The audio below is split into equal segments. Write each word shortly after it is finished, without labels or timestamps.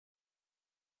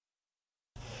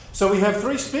So we have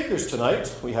three speakers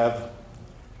tonight. We have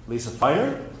Lisa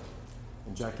Feiner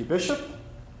and Jackie Bishop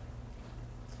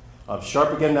of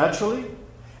Sharp Again Naturally,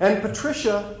 and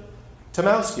Patricia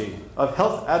Tomowski of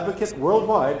Health Advocate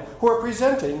Worldwide, who are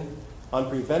presenting on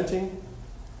preventing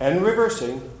and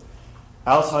reversing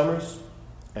Alzheimer's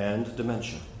and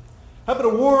dementia. How about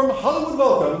a warm Hollywood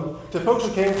welcome to folks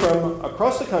who came from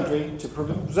across the country to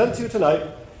present to you tonight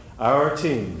our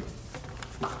team.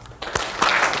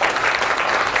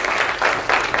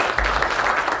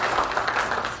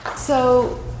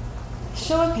 So,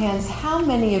 show of hands, how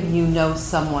many of you know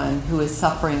someone who is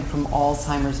suffering from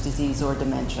Alzheimer's disease or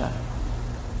dementia?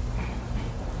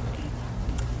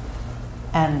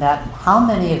 And how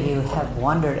many of you have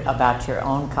wondered about your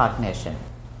own cognition?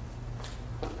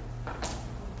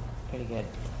 Pretty good.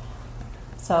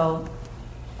 So,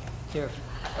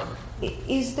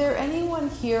 Is there anyone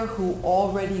here who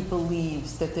already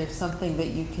believes that there's something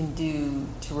that you can do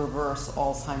to reverse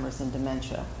Alzheimer's and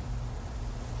dementia?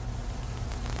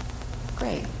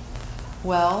 Great.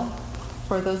 Well,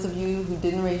 for those of you who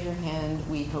didn't raise your hand,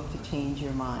 we hope to change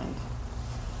your mind.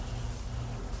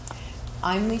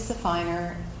 I'm Lisa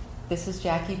Feiner, this is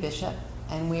Jackie Bishop,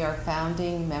 and we are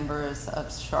founding members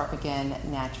of Sharp Again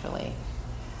Naturally.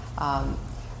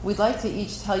 We'd like to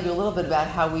each tell you a little bit about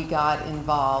how we got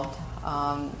involved.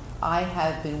 I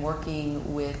have been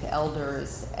working with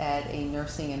elders at a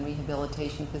nursing and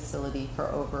rehabilitation facility for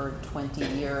over 20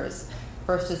 years.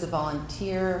 First as a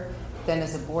volunteer, then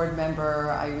as a board member.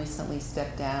 I recently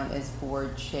stepped down as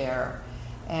board chair.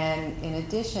 And in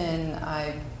addition,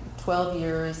 I've 12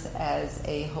 years as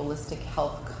a holistic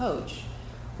health coach,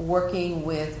 working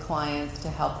with clients to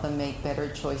help them make better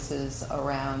choices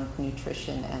around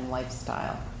nutrition and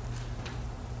lifestyle.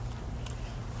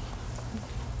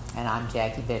 and I'm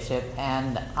Jackie Bishop,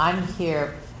 and I'm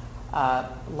here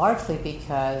largely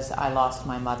because I lost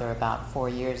my mother about 4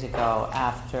 years ago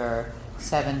after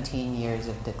 17 years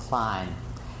of decline.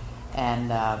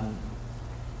 And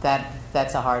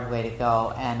that's a hard way to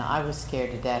go, and I was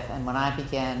scared to death. And when I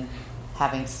began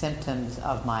having symptoms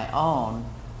of my own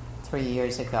 3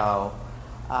 years ago,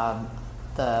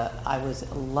 I was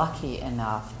lucky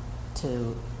enough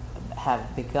to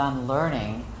have begun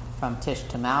learning from Tish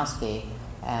Tomowski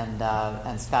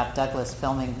and Scott Douglas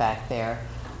filming back there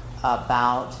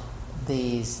about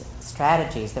these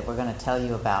strategies that we're going to tell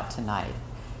you about tonight.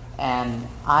 And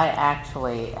I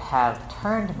actually have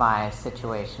turned my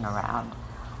situation around.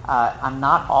 I'm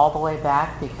not all the way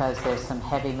back because there's some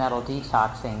heavy metal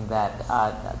detoxing that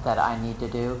I need to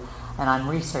do, and I'm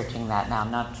researching that now.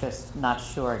 I'm not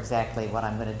sure exactly what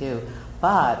I'm going to do,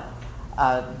 but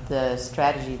the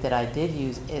strategy that I did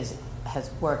use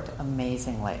has worked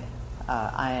amazingly.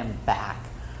 I am back.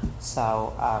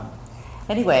 So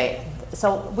anyway,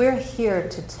 so we're here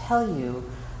to tell you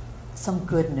some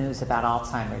good news about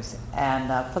Alzheimer's.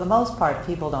 And for the most part,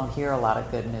 people don't hear a lot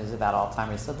of good news about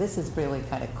Alzheimer's. So this is really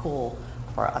kind of cool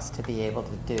for us to be able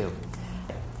to do.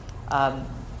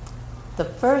 The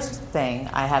first thing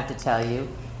I have to tell you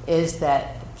is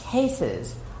that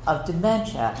cases of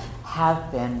dementia have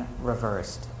been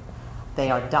reversed. They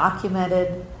are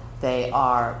documented, they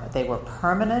were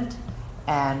permanent,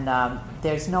 and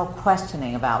there's no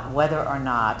questioning about whether or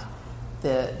not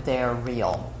they're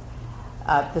real.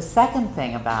 The second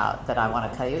thing that I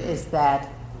want to tell you is that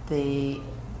the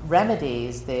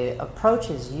remedies, the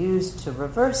approaches used to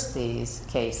reverse these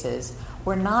cases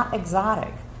were not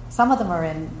exotic. Some of them are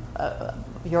in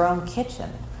your own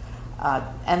kitchen,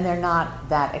 and they're not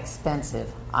that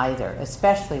expensive either,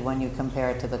 especially when you compare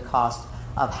it to the cost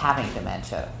of having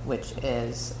dementia, which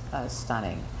is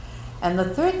stunning. And the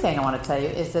third thing I want to tell you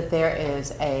is that there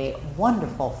is a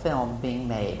wonderful film being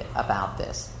made about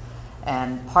this.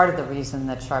 And part of the reason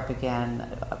that Sharp Again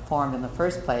formed in the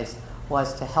first place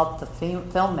was to help the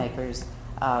filmmakers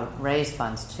raise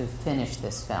funds to finish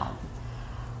this film.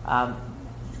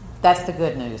 That's the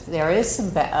good news. There is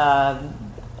some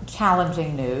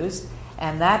challenging news,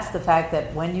 and that's the fact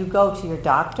that when you go to your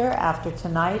doctor after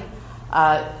tonight,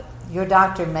 your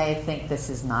doctor may think this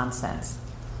is nonsense.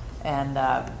 And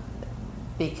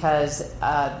because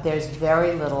there's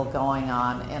very little going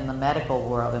on in the medical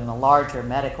world, in the larger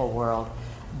medical world,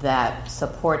 that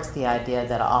supports the idea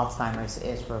that Alzheimer's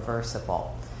is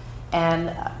reversible.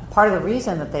 And part of the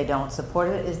reason that they don't support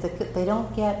it is that they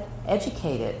don't get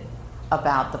educated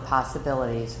about the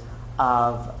possibilities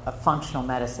of functional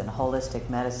medicine, holistic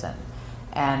medicine.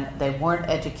 And they weren't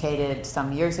educated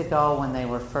some years ago when they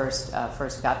were first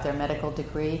got their medical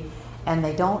degree, and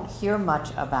they don't hear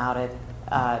much about it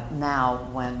now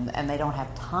and they don't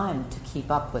have time to keep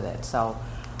up with it. So,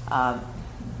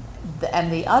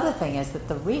 and the other thing is that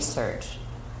the research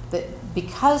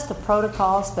because the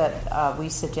protocols that we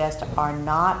suggest are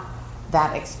not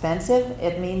that expensive,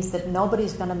 it means that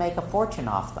nobody's going to make a fortune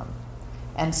off them.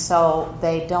 And so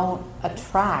they don't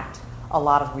attract a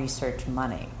lot of research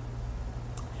money.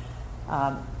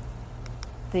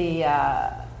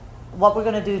 What we're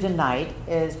going to do tonight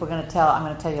is I'm going to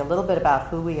tell you a little bit about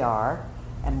who we are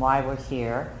and why we're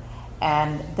here,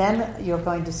 and then you're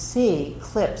going to see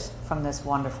clips from this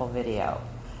wonderful video.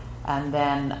 And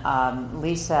then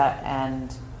Lisa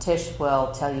and Tish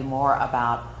will tell you more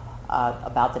about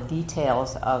the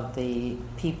details of the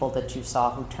people that you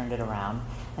saw who turned it around,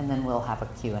 and then we'll have a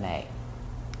Q&A.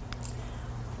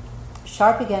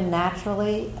 Sharp Again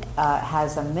Naturally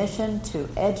has a mission to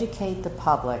educate the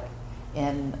public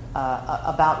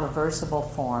about reversible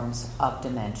forms of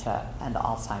dementia and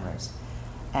Alzheimer's,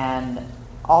 and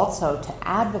also to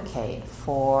advocate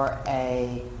for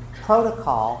a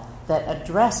protocol that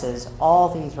addresses all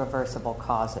these reversible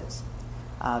causes.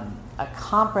 A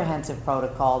comprehensive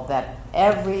protocol that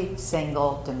every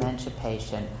single dementia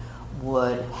patient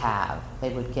would have. They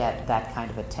would get that kind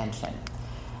of attention.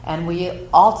 And we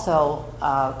also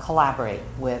collaborate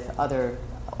with other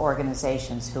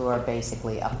organizations who are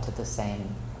basically up to the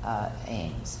same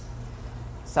aims.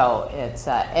 So it's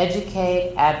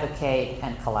educate, advocate,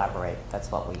 and collaborate.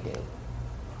 That's what we do.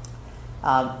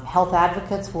 Health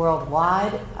Advocates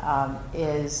Worldwide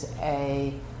is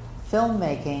a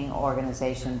filmmaking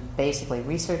organization, basically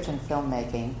research and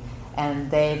filmmaking,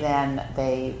 and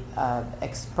they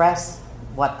express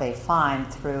what they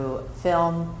find through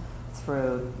film,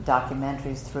 through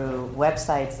documentaries, through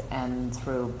websites, and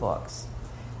through books.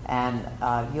 And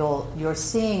you're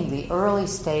seeing the early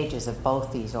stages of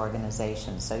both these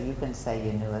organizations, so you can say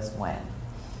you knew us when.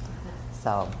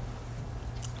 So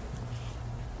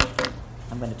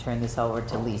I'm going to turn this over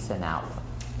to Lisa now.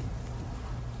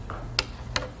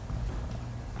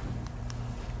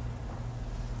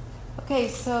 Okay,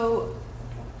 so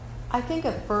I think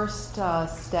a first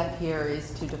step here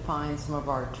is to define some of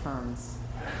our terms.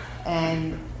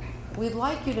 And we'd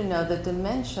like you to know that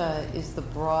dementia is the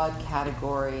broad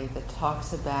category that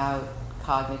talks about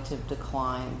cognitive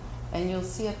decline. And you'll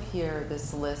see up here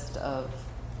this list of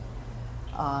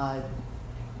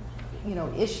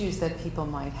issues that people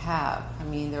might have. I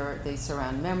mean, they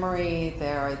surround memory,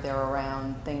 they're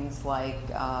around things like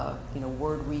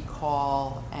word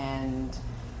recall and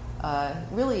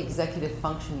really executive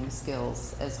functioning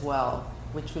skills as well,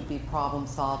 which would be problem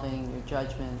solving, your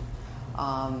judgment.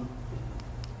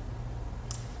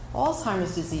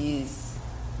 Alzheimer's disease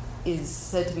is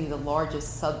said to be the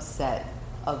largest subset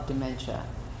of dementia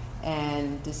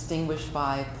and distinguished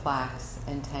by plaques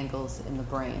and tangles in the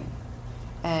brain.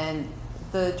 And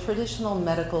the traditional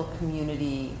medical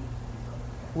community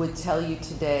would tell you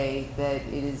today that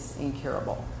it is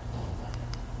incurable.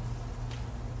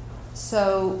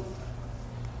 So,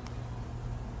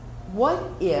 what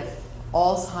if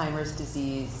Alzheimer's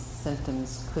disease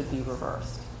symptoms could be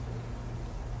reversed?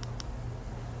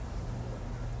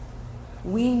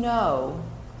 We know,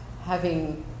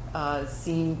 having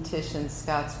seen Tish and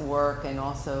Scott's work and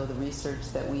also the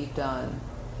research that we've done,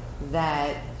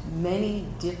 that many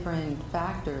different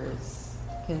factors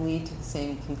can lead to the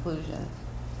same conclusion.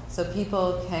 So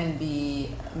people can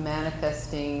be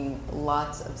manifesting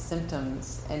lots of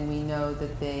symptoms, and we know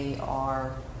that they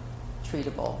are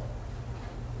treatable.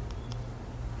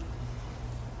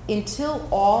 Until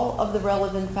all of the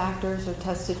relevant factors are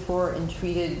tested for and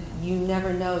treated, you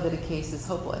never know that a case is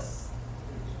hopeless.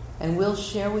 And we'll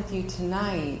share with you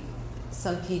tonight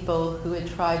some people who had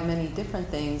tried many different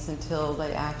things until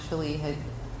they actually had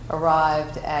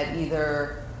arrived at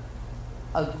either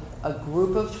a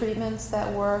group of treatments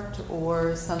that worked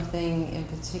or something in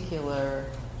particular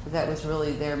that was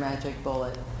really their magic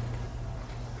bullet.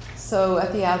 So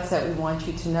at the outset, we want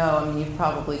you to know, you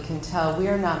probably can tell, we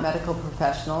are not medical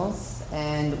professionals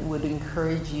and would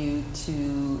encourage you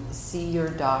to see your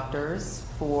doctors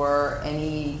for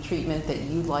any treatment that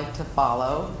you'd like to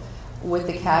follow, with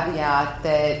the caveat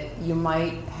that you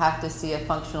might have to see a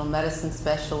functional medicine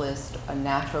specialist, a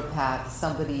naturopath,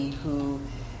 somebody who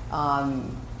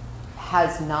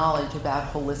has knowledge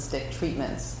about holistic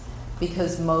treatments,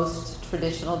 because most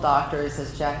traditional doctors,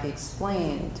 as Jackie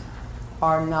explained,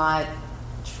 are not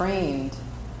trained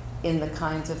in the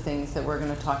kinds of things that we're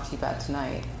going to talk to you about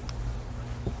tonight.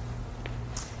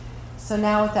 So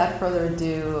now, without further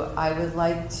ado, I would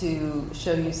like to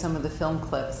show you some of the film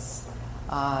clips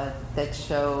that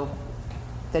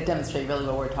demonstrate really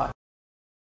what we're talking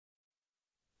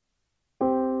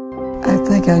about. I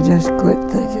think I just quit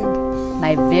thinking.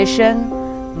 My vision,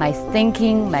 my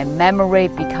thinking, my memory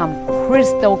become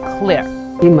crystal clear.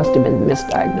 You must have been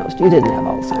misdiagnosed. You didn't have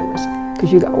Alzheimer's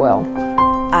because you got well.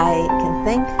 I can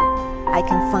think, I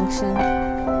can function,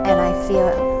 and I feel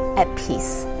at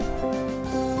peace.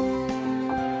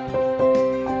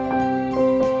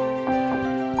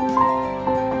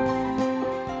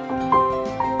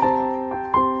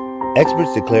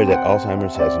 Experts declare that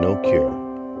Alzheimer's has no cure.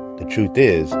 The truth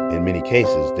is, in many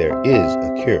cases, there is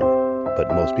a cure, but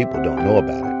most people don't know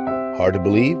about it. Hard to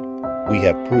believe? We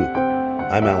have proof.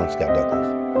 I'm Alan Scott Douglas.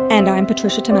 And I'm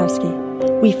Patricia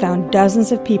Tomowski. We found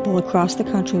dozens of people across the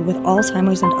country with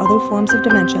Alzheimer's and other forms of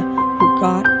dementia who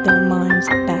got their minds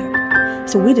back.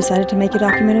 So we decided to make a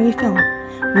documentary film.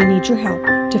 We need your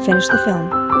help to finish the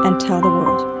film and tell the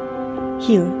world.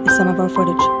 Here is some of our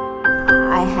footage.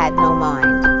 I had no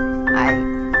mind.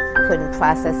 I couldn't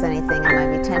process anything, and my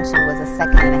retention was a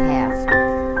second and a half.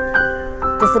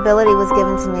 Disability was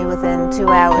given to me within 2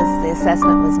 hours. The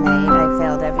assessment was made. I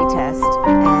failed every test,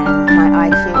 and my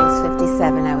IQ was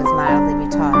 57. I was mildly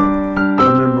retarded.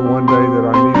 I remember one day that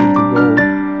I needed to go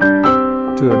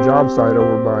to a job site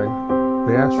over by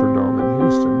the Astrodome in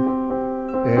Houston,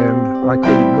 and I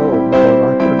couldn't go because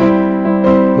I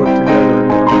couldn't put together in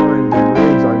my mind the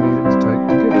roads I needed to take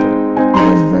to get there. It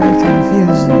was very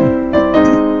confusing.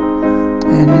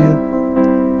 And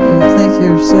you think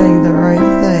you're saying the right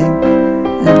thing,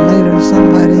 and later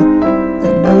somebody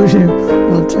that knows you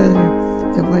will tell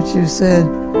you that what you said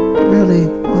really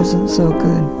wasn't so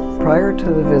good. Prior to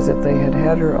the visit, they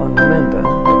had her on Namenda,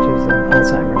 which is an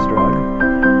Alzheimer's drug,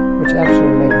 which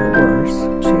actually made her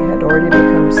worse. She had already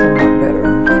become somewhat better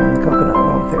from the coconut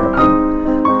oil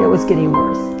therapy. It was getting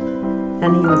worse.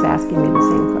 And he was asking me the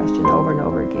same question over and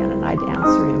over again, and I'd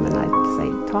answer him, and I'd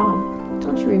say, Tom,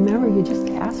 don't you remember you just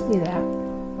asked me that?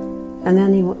 And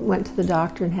then he went to the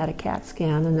doctor and had a CAT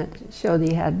scan, and it showed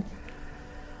he had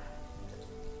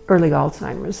early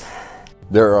Alzheimer's.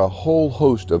 There are a whole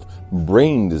host of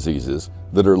brain diseases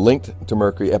that are linked to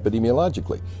mercury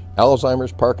epidemiologically.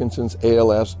 Alzheimer's, Parkinson's,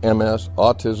 ALS, MS,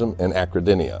 autism, and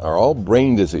acrodynia are all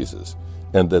brain diseases,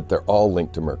 and that they're all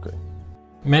linked to mercury.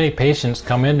 Many patients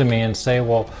come into me and say,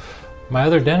 well, my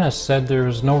other dentist said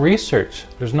there's no research,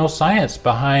 there's no science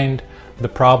behind the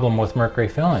problem with mercury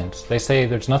fillings. They say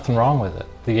there's nothing wrong with it.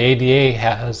 The ADA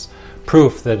has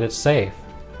proof that it's safe.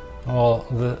 Well,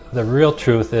 the real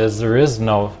truth is there is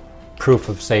no proof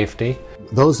of safety.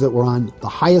 Those that were on the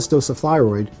highest dose of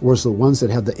thyroid was the ones that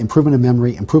had the improvement of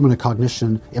memory, improvement of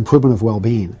cognition, improvement of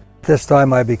well-being. This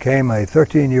time I became a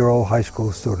 13-year-old high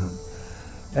school student,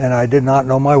 and I did not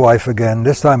know my wife again.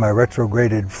 This time I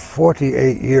retrograded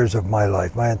 48 years of my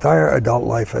life. My entire adult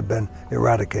life had been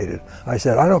eradicated. I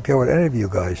said, I don't care what any of you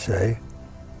guys say.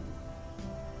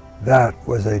 That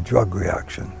was a drug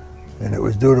reaction, and it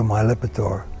was due to my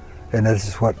Lipitor, and this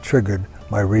is what triggered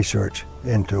my research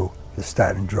into the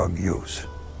statin drug use.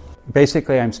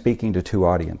 Basically, I'm speaking to two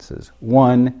audiences.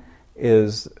 One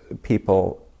is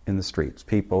people in the streets,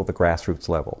 people at the grassroots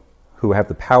level, who have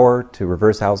the power to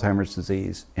reverse Alzheimer's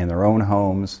disease in their own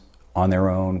homes, on their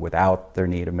own, without their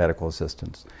need of medical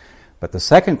assistance. But the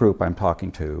second group I'm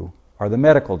talking to are the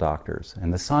medical doctors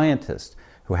and the scientists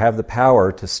who have the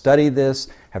power to study this,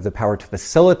 have the power to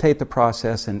facilitate the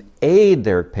process and aid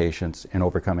their patients in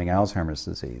overcoming Alzheimer's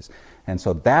disease. And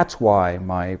so that's why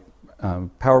my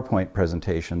PowerPoint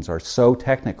presentations are so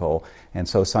technical and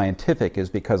so scientific,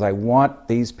 is because I want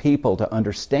these people to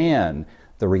understand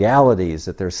the realities,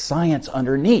 that there's science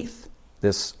underneath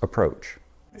this approach.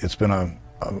 It's been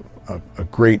a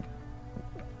great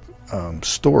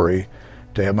story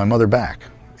to have my mother back,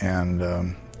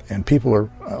 and people are,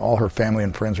 all her family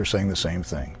and friends are saying the same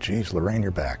thing. Geez, Lorraine,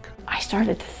 you're back. I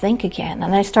started to think again,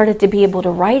 and I started to be able to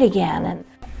write again. And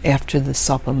after the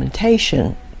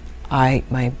supplementation,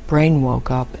 my brain woke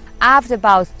up. After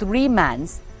about 3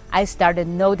 months, I started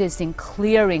noticing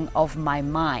clearing of my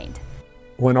mind.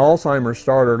 When Alzheimer's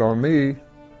started on me,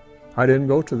 I didn't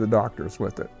go to the doctors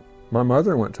with it. My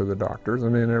mother went to the doctors,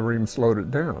 and they never even slowed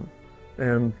it down.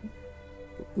 And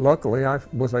luckily, I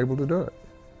was able to do it.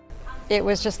 It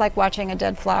was just like watching a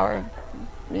dead flower,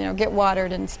 get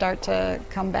watered and start to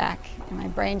come back. And my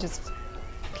brain just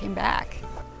came back.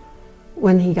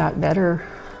 When he got better,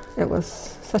 it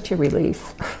was such a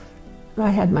relief. I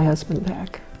had my husband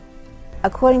back.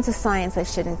 According to science, I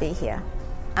shouldn't be here.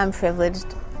 I'm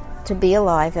privileged to be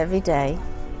alive every day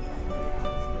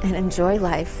and enjoy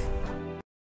life.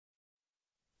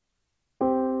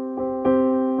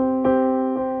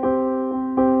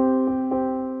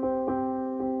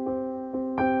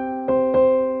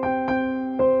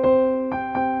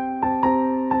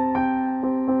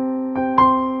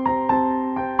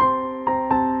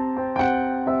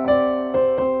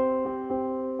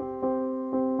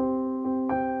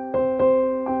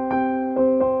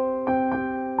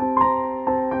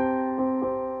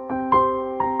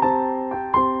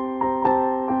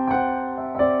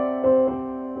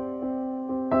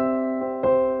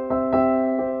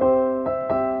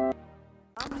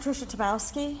 Patricia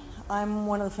Tomowski. I'm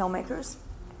one of the filmmakers.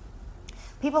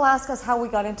 People ask us how we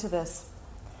got into this.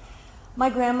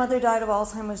 My grandmother died of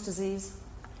Alzheimer's disease.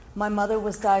 My mother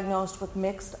was diagnosed with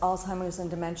mixed Alzheimer's and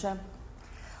dementia.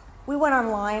 We went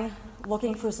online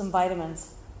looking for some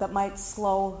vitamins that might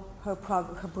slow her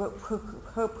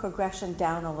progression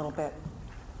down a little bit.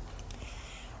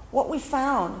 What we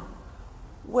found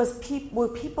were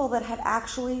people that had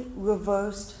actually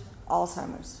reversed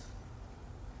Alzheimer's.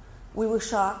 We were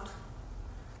shocked.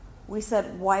 We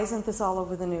said, why isn't this all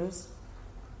over the news?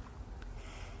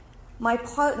 My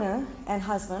partner and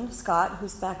husband, Scott,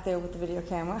 who's back there with the video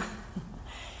camera,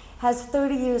 has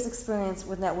 30 years experience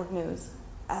with network news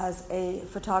as a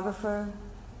photographer,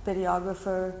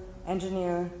 videographer,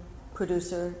 engineer,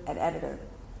 producer, and editor.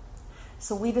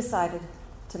 So we decided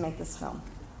to make this film.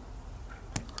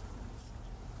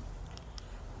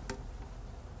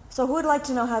 So who would like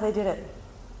to know how they did it?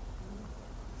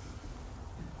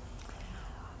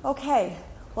 Okay,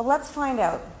 well, let's find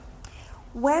out.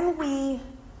 When we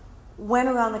went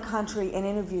around the country and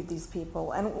interviewed these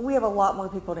people, and we have a lot more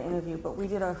people to interview, but we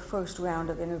did our first round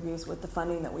of interviews with the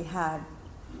funding that we had.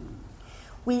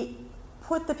 We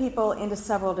put the people into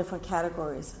several different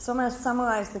categories. So I'm going to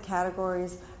summarize the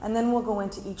categories, and then we'll go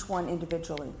into each one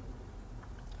individually.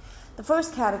 The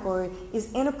first category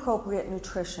is inappropriate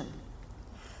nutrition.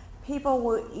 People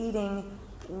were eating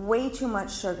way too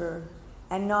much sugar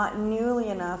and not nearly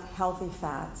enough healthy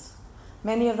fats.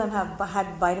 Many of them have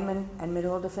had vitamin and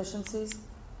mineral deficiencies.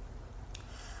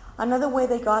 Another way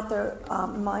they got their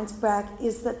minds back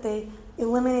is that they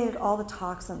eliminated all the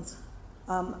toxins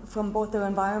from both their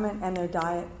environment and their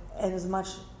diet as much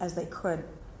as they could.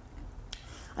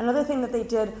 Another thing that they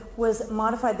did was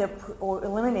modified or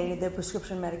eliminated their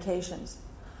prescription medications,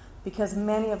 because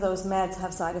many of those meds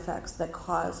have side effects that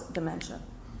cause dementia.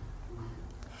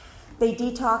 They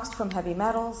detoxed from heavy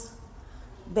metals.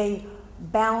 They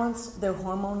balanced their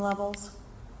hormone levels.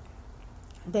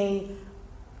 They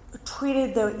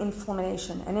treated their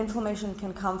inflammation. And inflammation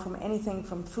can come from anything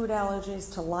from food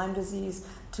allergies to Lyme disease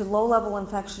to low-level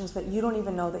infections that you don't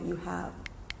even know that you have.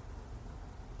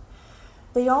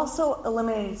 They also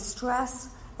eliminated stress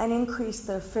and increased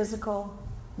their physical,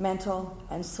 mental,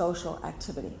 and social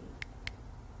activity.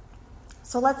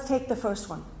 So let's take the first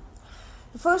one.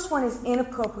 The first one is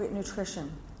inappropriate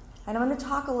nutrition. And I'm going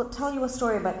to tell you a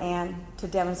story about Anne to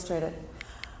demonstrate it.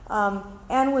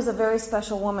 Anne was a very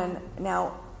special woman.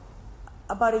 Now,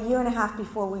 about a year and a half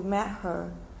before we met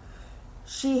her,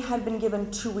 she had been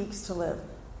given 2 weeks to live.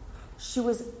 She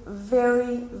was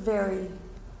very, very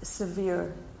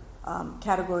severe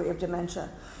category of dementia.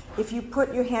 If you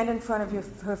put your hand in front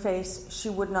of her face, she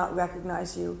would not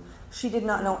recognize you. She did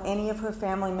not know any of her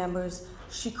family members.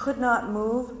 She could not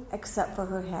move except for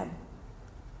her head.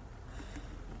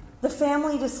 The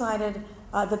family decided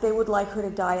that they would like her to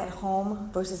die at home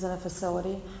versus in a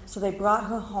facility, so they brought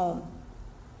her home.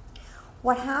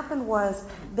 What happened was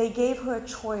they gave her a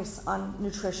choice on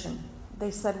nutrition.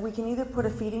 They said, we can either put a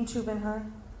feeding tube in her,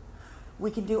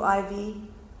 we can do IV,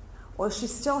 or she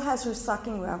still has her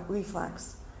sucking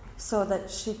reflex so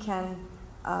that she can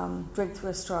drink through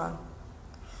a straw.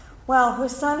 Well, her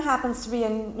son happens to be a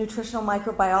nutritional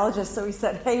microbiologist, so he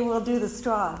said, hey, we'll do the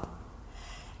straw.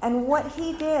 And what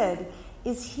he did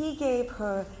is he gave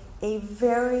her a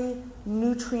very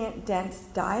nutrient-dense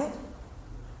diet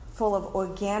full of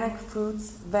organic fruits,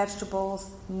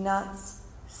 vegetables, nuts,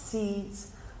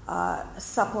 seeds,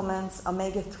 supplements,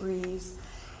 omega-3s.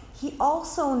 He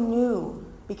also knew,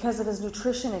 because of his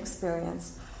nutrition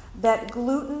experience, that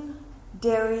gluten,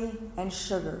 dairy, and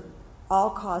sugar all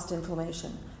caused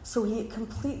inflammation. So he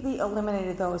completely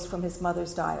eliminated those from his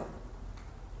mother's diet.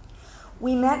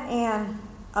 We met Anne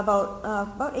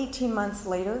about 18 months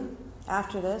later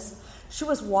after this. She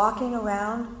was walking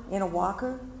around in a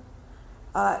walker.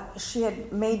 She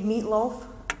had made meatloaf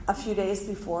a few days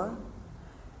before.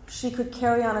 She could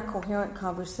carry on a coherent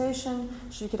conversation.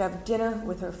 She could have dinner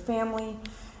with her family.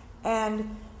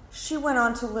 And she went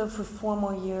on to live for 4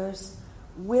 more years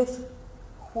with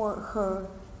her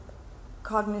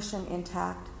cognition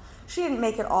intact. She didn't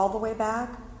make it all the way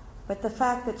back, but the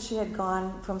fact that she had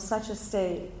gone from such a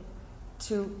state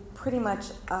to pretty much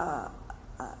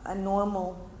a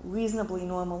normal, reasonably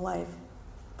normal life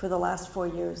for the last 4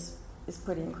 years is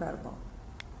pretty incredible.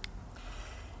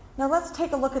 Now let's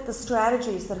take a look at the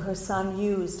strategies that her son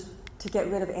used to get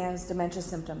rid of Anne's dementia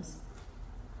symptoms.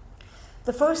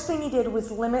 The first thing he did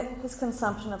was limit his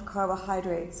consumption of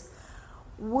carbohydrates.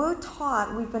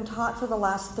 We've been taught for the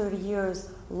last 30 years,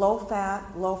 low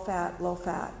fat, low fat, low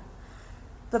fat.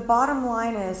 The bottom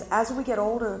line is, as we get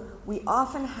older, we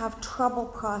often have trouble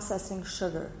processing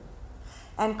sugar.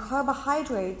 And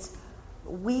carbohydrates,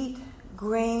 wheat,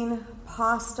 grain,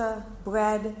 pasta,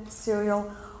 bread,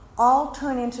 cereal, all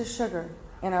turn into sugar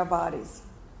in our bodies.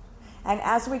 And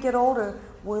as we get older,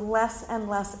 we're less and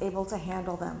less able to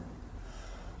handle them.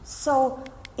 So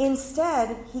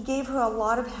instead, he gave her a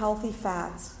lot of healthy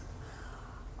fats.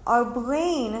 Our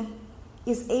brain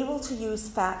is able to use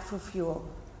fat for fuel.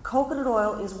 Coconut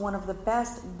oil is one of the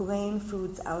best brain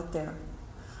foods out there.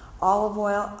 Olive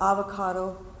oil,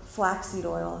 avocado, flaxseed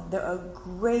oil. There are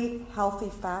great healthy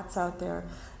fats out there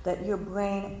that your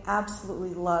brain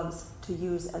absolutely loves to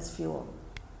use as fuel.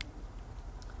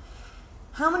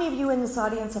 How many of you in this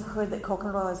audience have heard that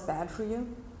coconut oil is bad for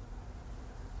you?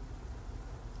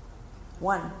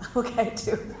 One. Okay,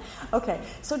 two. Okay,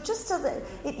 so just so that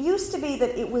it used to be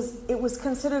that it was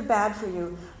considered bad for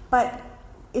you, but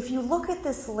if you look at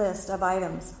this list of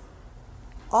items,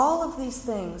 all of these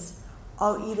things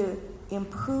are either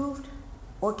improved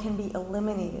or can be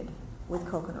eliminated with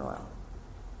coconut oil.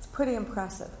 It's pretty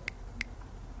impressive.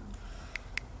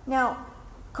 Now,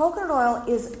 coconut oil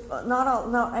is,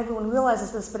 not everyone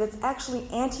realizes this, but it's actually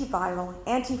antiviral,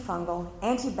 antifungal,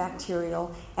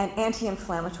 antibacterial, and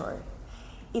anti-inflammatory.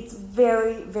 It's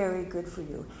very, very good for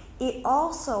you. It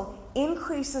also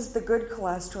increases the good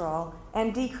cholesterol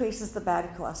and decreases the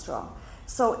bad cholesterol.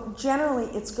 So generally,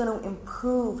 it's going to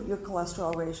improve your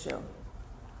cholesterol ratio.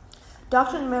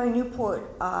 Dr. Mary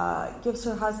Newport gives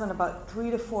her husband about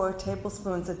 3 to 4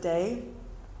 tablespoons a day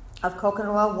of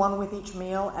coconut oil, one with each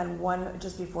meal and one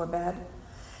just before bed.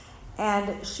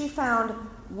 And she found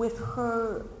with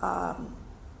her,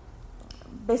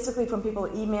 basically from people,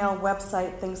 email,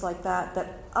 website, things like that,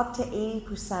 that up to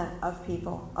 80% of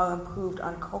people are improved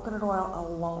on coconut oil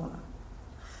alone.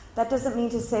 That doesn't mean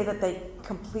to say that they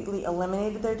completely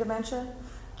eliminated their dementia,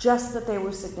 just that they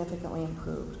were significantly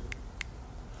improved.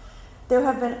 There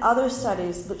have been other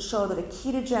studies that show that a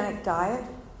ketogenic diet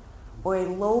or a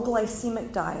low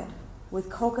glycemic diet with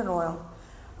coconut oil,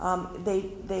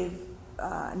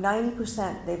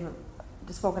 90%, they've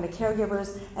spoken to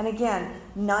caregivers, and again,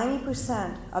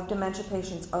 90% of dementia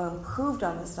patients are improved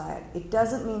on this diet. It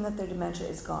doesn't mean that their dementia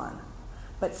is gone,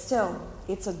 but still,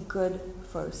 it's a good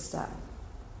first step.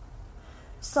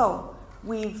 So,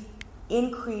 we've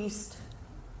decreased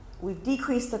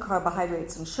the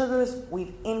carbohydrates and sugars,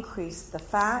 we've increased the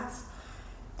fats.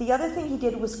 The other thing he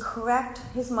did was correct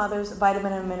his mother's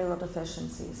vitamin and mineral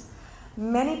deficiencies.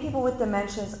 Many people with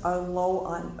dementias are low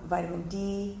on vitamin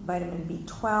D, vitamin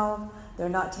B12, they're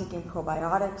not taking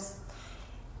probiotics.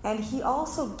 And he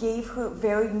also gave her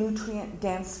very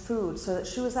nutrient-dense food so that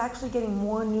she was actually getting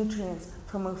more nutrients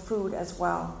from her food as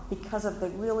well because of the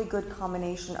really good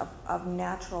combination of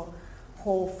natural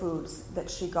whole foods that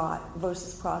she got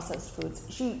versus processed foods.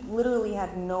 She literally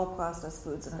had no processed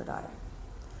foods in her diet.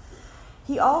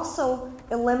 He also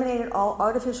eliminated all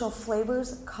artificial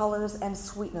flavors, colors, and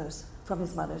sweeteners from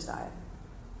his mother's diet.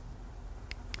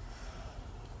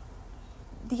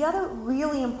 The other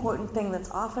really important thing that's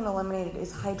often eliminated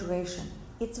is hydration.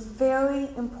 It's very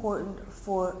important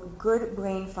for good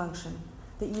brain function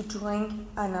that you drink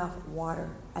enough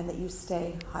water and that you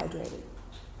stay hydrated.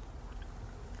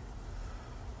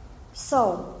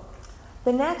 So,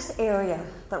 the next area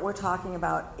that we're talking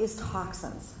about is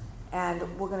toxins. And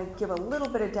we're going to give a little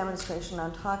bit of demonstration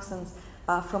on toxins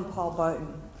from Paul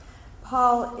Barton.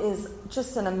 Paul is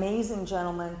just an amazing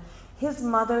gentleman. His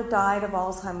mother died of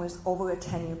Alzheimer's over a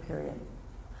 10-year period.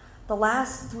 The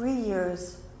last 3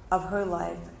 years of her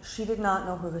life, she did not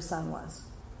know who her son was.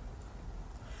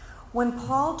 When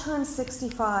Paul turned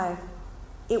 65,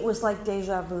 it was like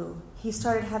deja vu. He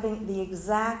started having the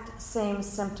exact same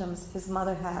symptoms his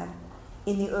mother had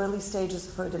in the early stages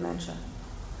of her dementia.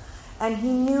 And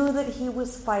he knew that he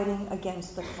was fighting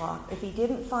against the clock. If he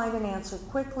didn't find an answer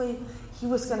quickly, he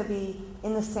was going to be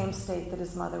in the same state that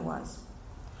his mother was.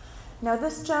 Now,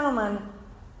 this gentleman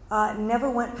never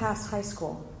went past high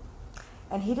school,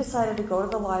 and he decided to go to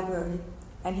the library,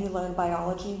 and he learned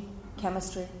biology,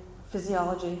 chemistry,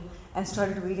 physiology, and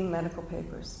started reading medical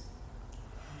papers.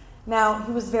 Now,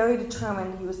 he was very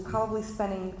determined. He was probably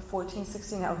spending 14,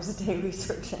 16 hours a day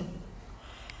researching.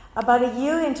 About a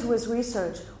year into his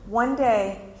research, one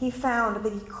day he found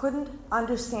that he couldn't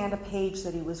understand a page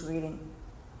that he was reading.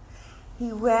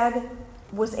 He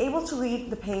was able to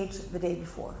read the page the day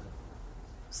before.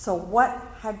 So what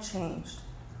had changed?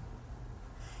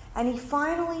 And he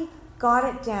finally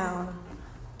got it down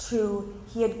to,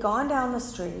 he had gone down the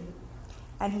street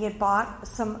and he had bought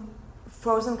some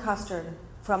frozen custard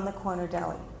from the corner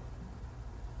deli.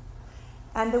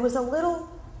 And there was a little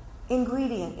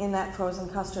ingredient in that frozen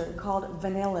custard called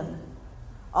vanillin,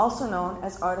 also known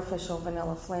as artificial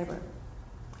vanilla flavor.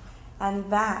 And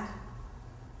that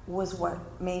was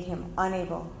what made him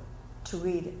unable to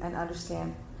read and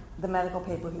understand the medical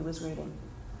paper he was reading.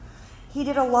 He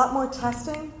did a lot more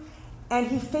testing, and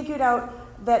he figured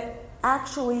out that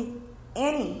actually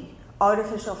any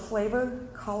artificial flavor,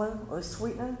 color, or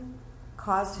sweetener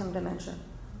caused him dementia.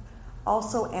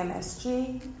 Also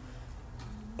MSG,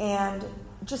 and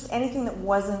just anything that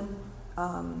wasn't,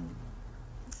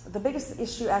 the biggest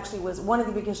issue actually was, one of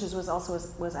the big issues was also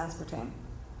was aspartame.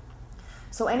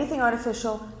 So anything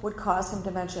artificial would cause him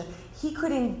dementia. He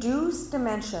could induce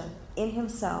dementia in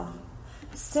himself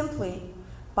simply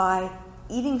by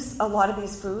eating a lot of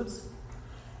these foods.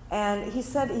 And he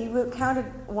said, he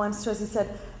recounted once to us, he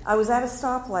said, I was at a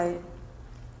stoplight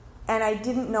and I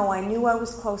didn't know, I knew I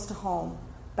was close to home,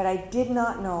 but I did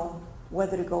not know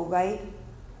whether to go right,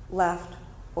 left,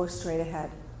 or straight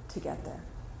ahead to get there.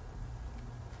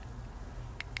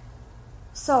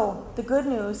 So the good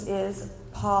news is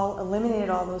Paul eliminated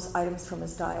all those items from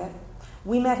his diet.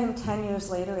 We met him 10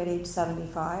 years later at age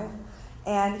 75,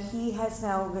 and he has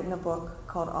now written a book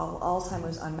called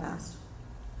Alzheimer's Unmasked.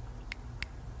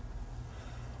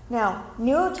 Now,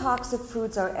 neurotoxic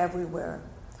foods are everywhere.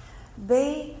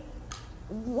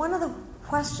 One of the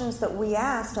questions that we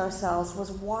asked ourselves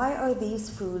was, why are these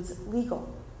foods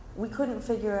legal? We couldn't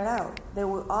figure it out. They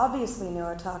were obviously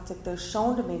neurotoxic. They're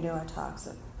shown to be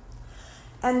neurotoxic.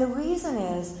 And the reason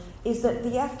is that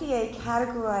the FDA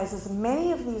categorizes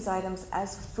many of these items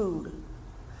as food.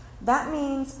 That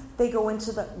means they go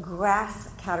into the GRAS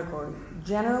category,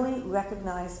 generally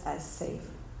recognized as safe.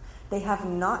 They have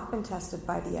not been tested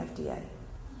by the FDA.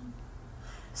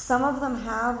 Some of them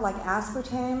have, like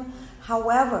aspartame.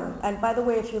 However, and by the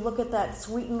way, if you look at that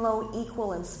Sweet and Low,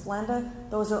 Equal, and Splenda,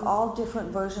 those are all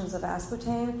different versions of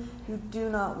aspartame. You do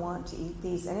not want to eat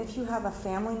these. And if you have a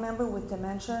family member with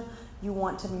dementia, you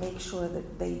want to make sure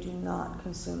that they do not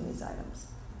consume these items.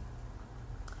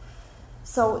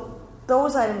 So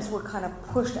those items were kind of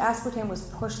pushed. Aspartame was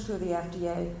pushed through the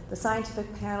FDA. The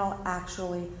scientific panel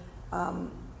actually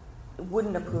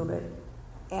wouldn't approve it.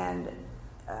 And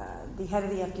the head of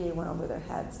the FDA went over their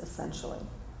heads, essentially.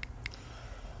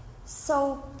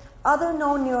 So other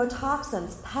known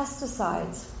neurotoxins,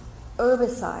 pesticides,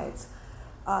 herbicides,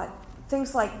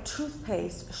 things like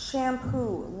toothpaste,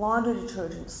 shampoo, laundry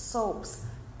detergent, soaps,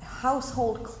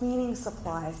 household cleaning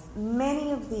supplies,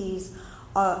 many of these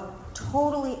are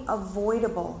totally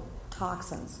avoidable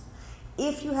toxins.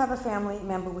 If you have a family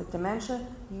member with dementia,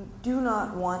 you do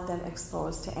not want them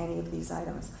exposed to any of these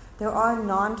items. There are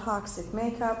non-toxic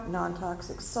makeup,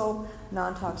 non-toxic soap,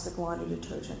 non-toxic laundry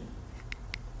detergent.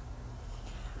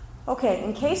 Okay,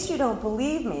 in case you don't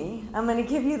believe me, I'm going to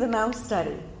give you the mouse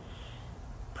study.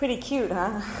 Pretty cute,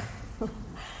 huh?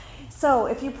 So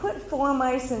if you put 4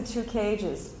 mice in 2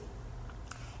 cages,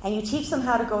 and you teach them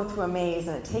how to go through a maze,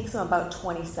 and it takes them about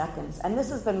 20 seconds, and this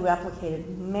has been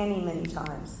replicated many, many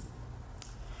times.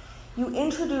 You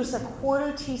introduce a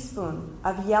 1/4 teaspoon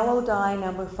of yellow dye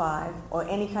number 5, or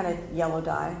any kind of yellow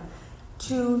dye,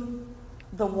 to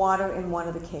the water in one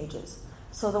of the cages.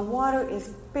 So the water is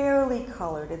barely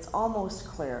colored, it's almost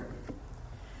clear.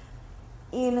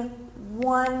 In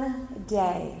 1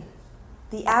 day,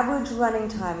 the average running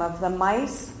time of the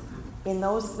mice in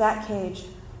that cage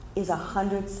is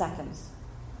 100 seconds.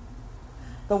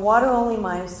 The water-only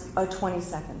mice are 20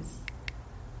 seconds.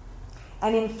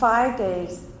 And in 5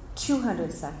 days,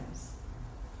 200 seconds.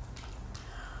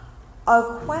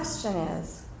 Our question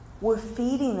is, we're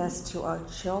feeding this to our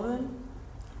children,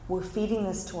 we're feeding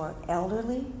this to our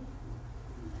elderly.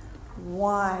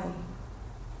 Why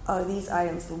are these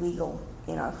items legal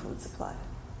in our food supply?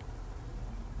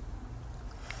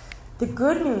 The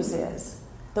good news is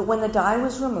that when the dye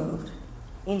was removed,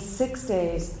 in 6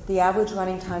 days, the average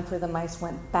running time for the mice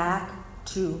went back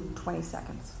to 20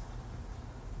 seconds.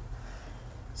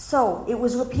 So it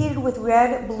was repeated with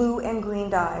red, blue, and green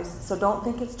dyes. So don't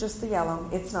think it's just the yellow.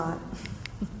 It's not.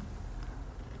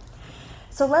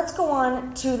 So let's go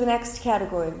on to the next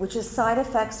category, which is side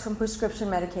effects from prescription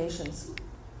medications.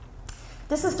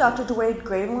 This is Dr. Dwayne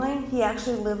Graveline. He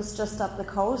actually lives just up the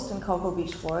coast in Cocoa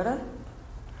Beach, Florida.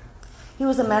 He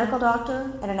was a medical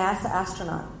doctor and a NASA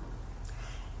astronaut.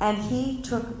 And he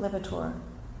took Lipitor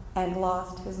and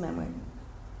lost his memory.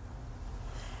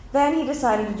 Then he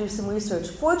decided to do some research.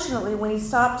 Fortunately, when he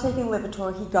stopped taking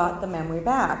Lipitor, he got the memory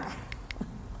back.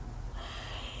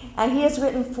 And he has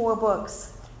written 4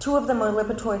 books. 2 of them are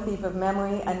Lipitor Thief of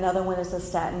Memory. Another one is The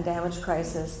Statin Damage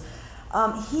Crisis.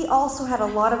 He also had a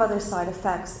lot of other side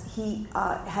effects. He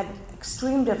had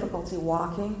extreme difficulty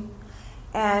walking.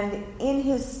 And in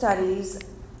his studies,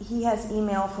 he has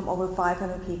email from over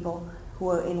 500 people who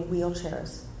are in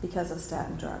wheelchairs because of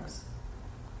statin drugs.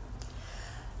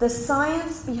 The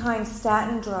science behind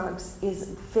statin drugs is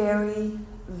very,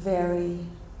 very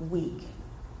weak.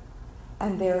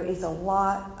 And there is a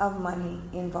lot of money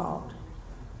involved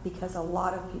because a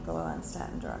lot of people are on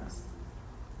statin drugs.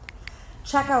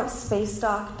 Check out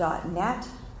spacedoc.net.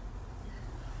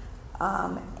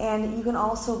 And you can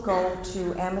also go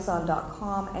to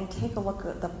Amazon.com and take a look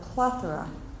at the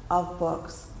plethora of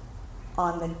books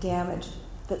on the damage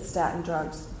that statin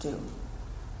drugs do.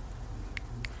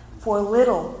 For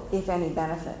little, if any,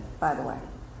 benefit, by the way.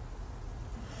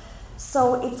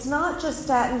 So it's not just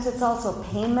statins, it's also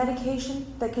pain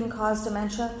medication that can cause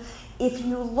dementia. If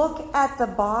you look at the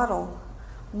bottle,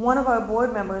 one of our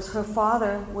board members, her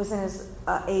father was in his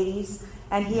 80s,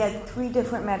 and he had 3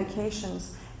 different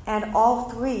medications, and all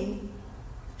 3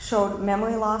 showed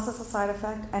memory loss as a side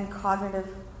effect and cognitive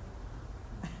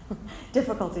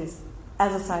difficulties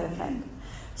as a side effect.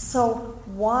 So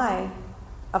why?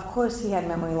 Of course he had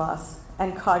memory loss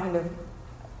and cognitive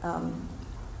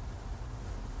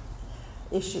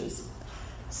issues.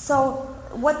 So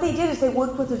what they did is they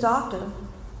worked with the doctor,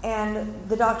 and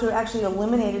the doctor actually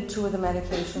eliminated 2 of the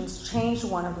medications, changed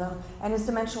one of them, and his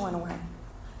dementia went away.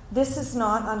 This is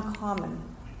not uncommon.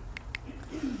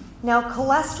 Now,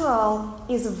 cholesterol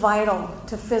is vital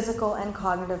to physical and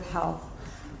cognitive health.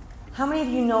 How many of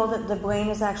you know that the brain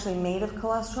is actually made of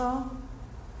cholesterol?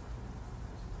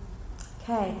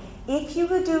 Okay, if you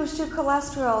reduce your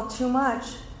cholesterol too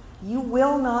much, you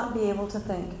will not be able to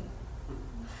think.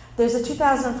 There's a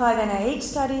 2005 NIH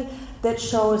study that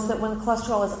shows that when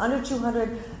cholesterol is under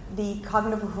 200, the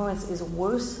cognitive performance is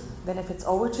worse than if it's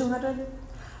over 200.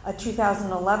 A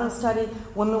 2011 study,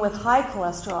 women with high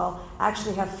cholesterol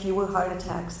actually have fewer heart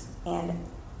attacks and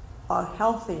are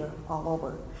healthier all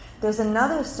over. There's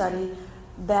another study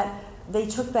that they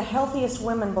took the healthiest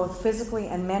women, both physically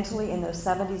and mentally, in their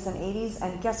 70s and 80s,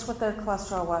 and guess what their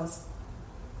cholesterol was?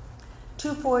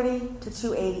 240 to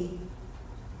 280.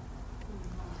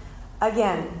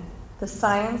 Again, the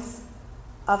science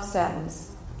of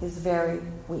statins is very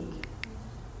weak.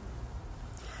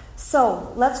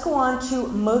 So let's go on to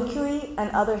mercury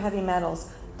and other heavy metals.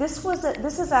 This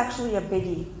is actually a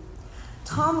biggie.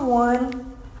 Tom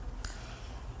Warren,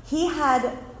 he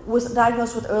was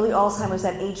diagnosed with early Alzheimer's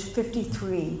at age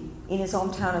 53 in his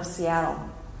hometown of Seattle.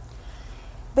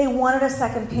 They wanted a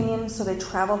second opinion, so they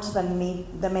traveled to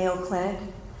the Mayo Clinic,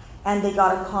 and they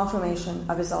got a confirmation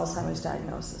of his Alzheimer's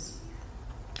diagnosis.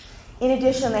 In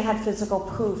addition, they had physical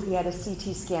proof. He had a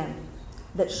CT scan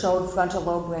that showed frontal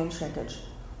lobe brain shrinkage.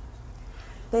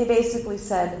 They basically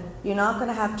said, you're not going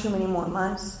to have too many more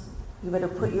months. You better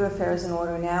put your affairs in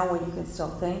order now where you can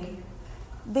still think.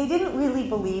 They didn't really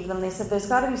believe them. They said, there's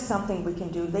got to be something we can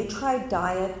do. They tried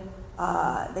diet.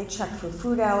 They checked for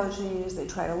food allergies. They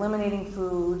tried eliminating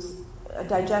foods,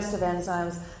 digestive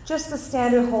enzymes, just the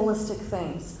standard holistic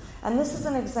things. And this is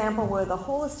an example where the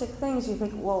holistic things, you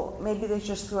think, well, maybe they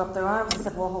just threw up their arms and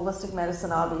said, well, holistic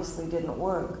medicine obviously didn't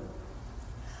work.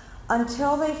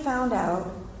 Until they found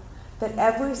out that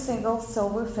every single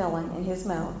silver filling in his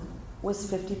mouth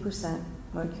was 50%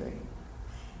 mercury.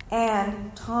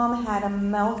 And Tom had a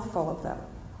mouthful of them.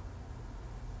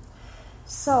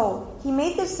 So he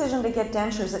made the decision to get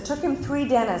dentures. It took him 3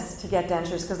 dentists to get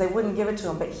dentures because they wouldn't give it to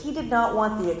him, but he did not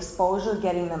want the exposure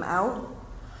getting them out.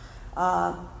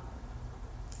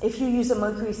 If you use a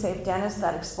mercury-safe dentist,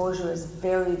 that exposure is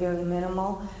very, very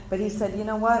minimal. But he said, you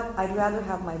know what? I'd rather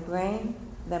have my brain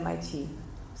than my teeth.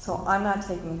 So I'm not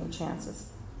taking any chances.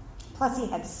 Plus, he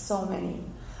had so many.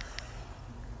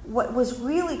 What was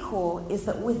really cool is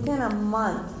that within a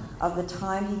month of the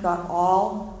time he got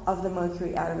all of the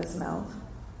mercury out of his mouth,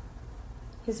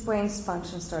 his brain's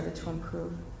function started to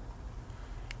improve.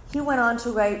 He went on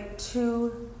to write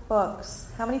 2 books.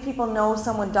 How many people know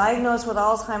someone diagnosed with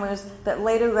Alzheimer's that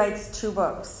later writes 2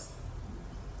 books?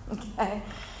 Okay,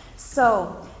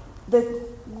 so the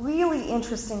really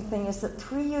interesting thing is that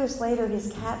 3 years later,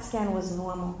 his CAT scan was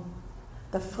normal.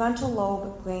 The frontal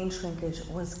lobe brain shrinkage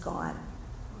was gone.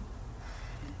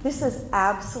 This is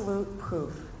absolute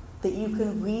proof that you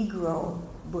can regrow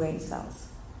brain cells.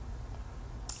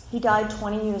 He died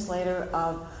 20 years later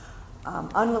of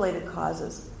unrelated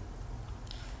causes.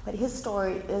 But his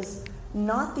story is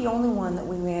not the only one that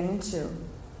we ran into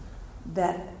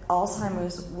that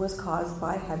Alzheimer's was caused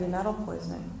by heavy metal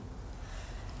poisoning.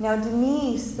 Now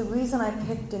Denise, the reason I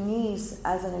picked Denise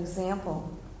as an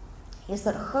example is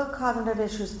that her cognitive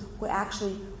issues were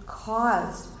actually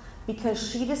caused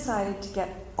because she decided to get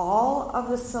all of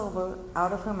the silver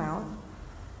out of her mouth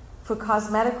for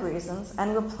cosmetic reasons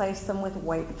and replace them with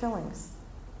white fillings.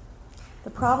 The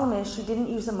problem is she didn't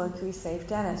use a mercury-safe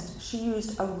dentist. She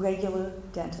used a regular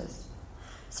dentist.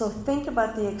 So think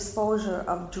about the exposure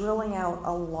of drilling out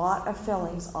a lot of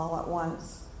fillings all at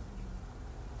once.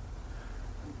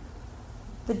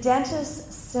 The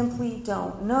dentists simply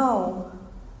don't know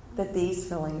that these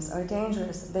fillings are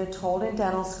dangerous. They're told in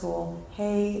dental school,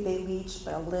 hey, they leach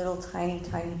a little tiny,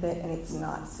 tiny bit and it's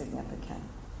not significant.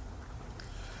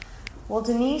 Well,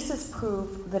 Denise's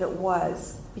proof that it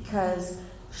was because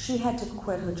she had to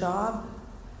quit her job.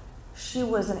 She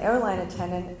was an airline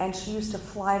attendant and she used to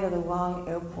fly to the wrong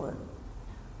airport.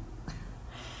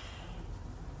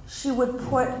 She would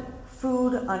put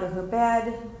food under her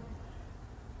bed.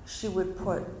 She would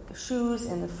put shoes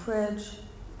in the fridge.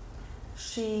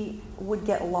 She would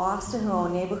get lost in her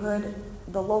own neighborhood.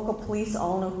 The local police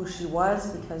all knew who she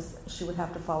was because she would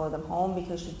have to follow them home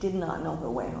because she did not know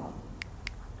her way home.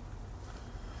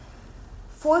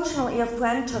 Fortunately, a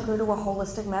friend took her to a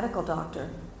holistic medical doctor,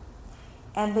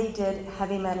 and they did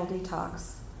heavy metal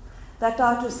detox. That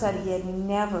doctor said he had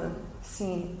never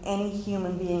seen any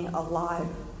human being alive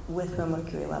with her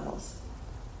mercury levels.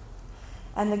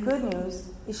 And the good news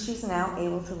is she's now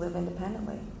able to live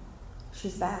independently.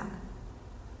 She's back.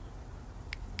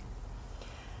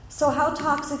 So how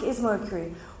toxic is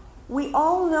mercury? We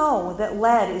all know that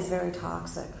lead is very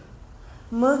toxic.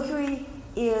 Mercury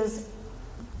is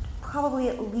probably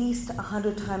at least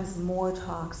 100 times more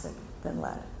toxic than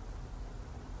lead.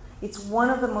 It's one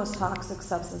of the most toxic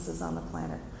substances on the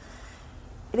planet.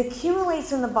 It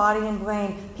accumulates in the body and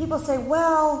brain. People say,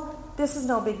 well, this is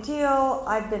no big deal.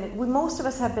 Most of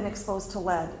us have been exposed to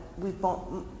lead. We've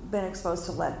been exposed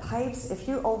to lead pipes. If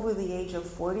you're over the age of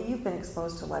 40, you've been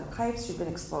exposed to lead pipes, you've been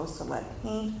exposed to lead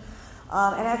paint.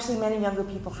 And actually many younger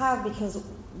people have because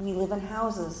we live in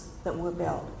houses that were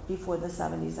built before the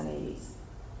 70s and 80s.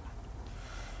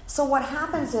 So what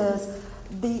happens is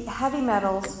the heavy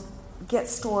metals get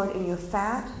stored in your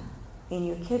fat, in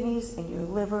your kidneys, in your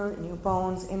liver, in your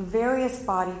bones, in various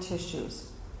body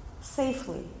tissues,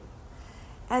 safely.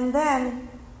 And then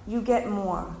you get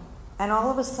more. And all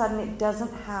of a sudden it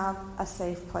doesn't have a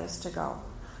safe place to go.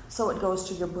 So it goes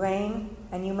to your brain,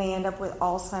 and you may end up with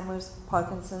Alzheimer's,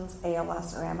 Parkinson's,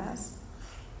 ALS, or MS.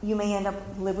 You may end up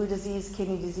with liver disease,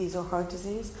 kidney disease, or heart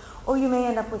disease. Or you may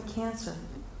end up with cancer.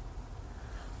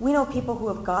 We know people who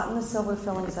have gotten the silver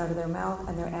fillings out of their mouth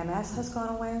and their MS has gone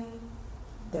away,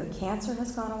 their cancer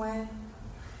has gone away.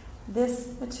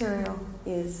 This material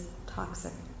is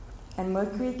toxic. And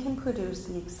mercury can produce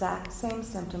the exact same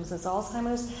symptoms as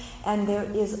Alzheimer's, and there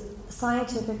is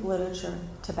scientific literature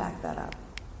to back that up.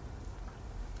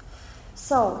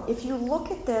 So, if you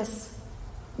look at this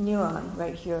neuron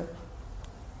right here,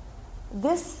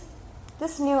 this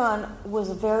neuron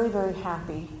was very, very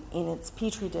happy in its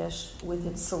petri dish with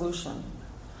its solution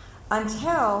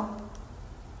until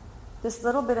this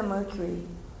little bit of mercury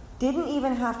didn't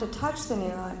even have to touch the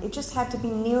neuron, it just had to be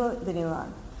near the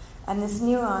neuron. And this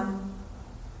neuron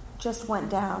just went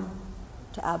down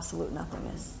to absolute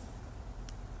nothingness.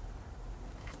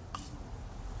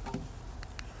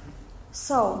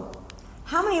 So,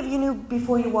 how many of you knew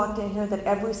before you walked in here that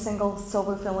every single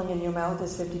silver filling in your mouth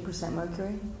is 50%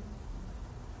 mercury?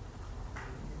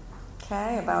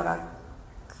 Okay, about a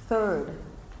third.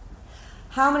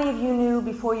 How many of you knew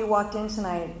before you walked in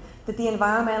tonight that the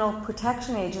Environmental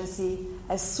Protection Agency,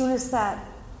 as soon as that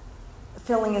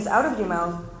filling is out of your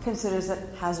mouth, considers it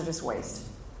hazardous waste?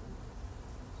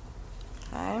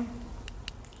 Okay,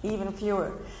 even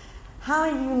fewer. How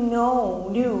many of you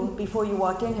knew before you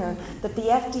walked in here that the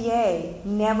FDA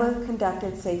never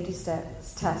conducted safety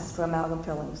tests for amalgam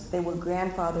fillings? They were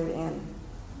grandfathered in.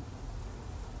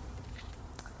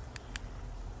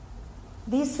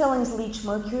 These fillings leach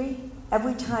mercury.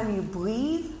 Every time you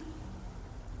breathe,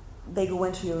 they go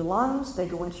into your lungs, they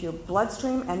go into your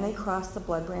bloodstream, and they cross the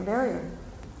blood-brain barrier.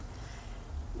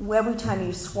 Every time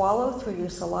you swallow through your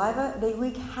saliva, they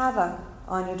wreak havoc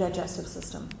on your digestive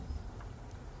system.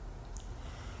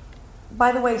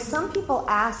 By the way, some people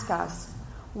ask us,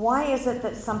 why is it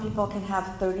that some people can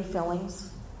have 30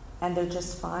 fillings and they're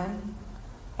just fine,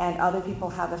 and other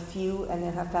people have a few and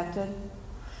they're affected?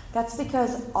 That's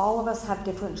because all of us have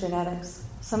different genetics.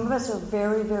 Some of us are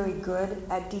very, very good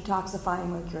at detoxifying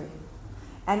mercury,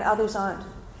 and others aren't.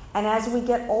 And as we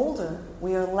get older,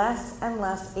 we are less and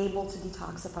less able to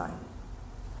detoxify.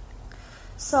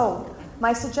 So,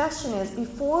 my suggestion is,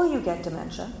 before you get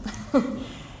dementia,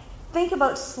 think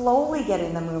about slowly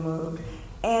getting them removed.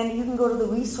 And you can go to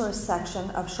the resource section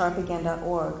of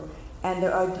sharpagain.org, and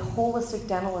there are holistic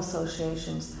dental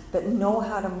associations that know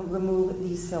how to remove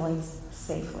these fillings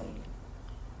safely.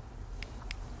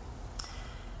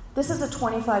 This is a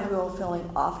 25-year-old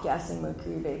filling off-gassing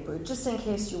mercury vapor. Just in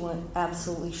case you weren't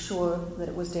absolutely sure that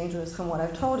it was dangerous from what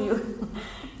I've told you,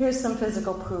 here's some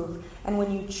physical proof. And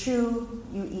when you chew,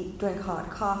 you eat, drink hot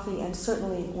coffee, and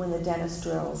certainly when the dentist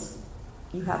drills,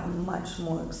 you have much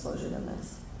more exposure than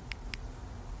this.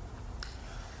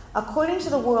 According to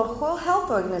the World Health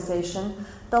Organization,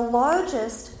 the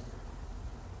largest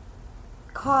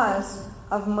cause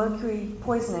of mercury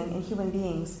poisoning in human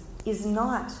beings is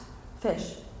not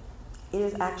fish. It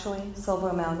is actually silver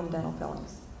amalgam dental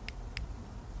fillings.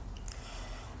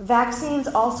 Vaccines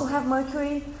also have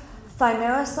mercury.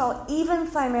 Thimerosal, even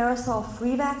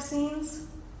thimerosal-free vaccines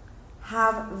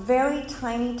have very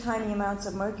tiny, tiny amounts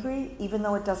of mercury, even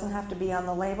though it doesn't have to be on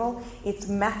the label. It's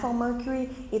methyl mercury.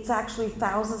 It's actually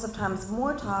thousands of times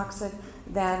more toxic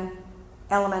than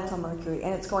elemental mercury,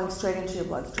 and it's going straight into your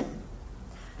bloodstream.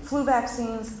 Flu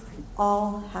vaccines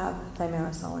all have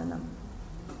thimerosal in them.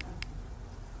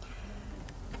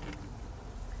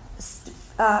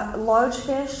 Large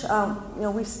fish,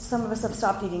 some of us have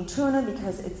stopped eating tuna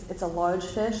because it's a large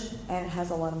fish and it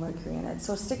has a lot of mercury in it.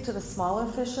 So stick to the smaller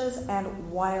fishes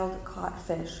and wild-caught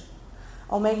fish.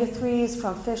 Omega-3s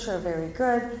from fish are very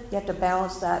good. You have to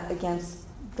balance that against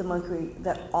the mercury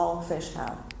that all fish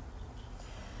have.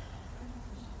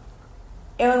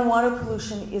 Air and water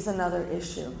pollution is another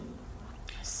issue.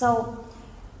 So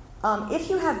if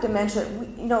you have dementia,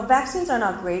 vaccines are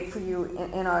not great for you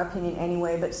in our opinion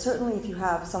anyway, but certainly if you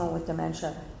have someone with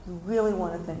dementia, you really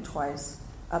want to think twice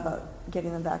about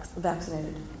getting them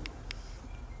vaccinated.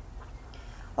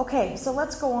 Okay, so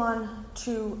let's go on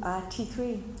to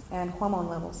T3 and hormone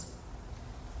levels.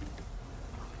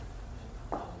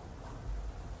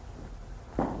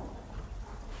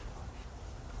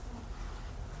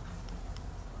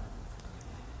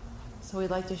 So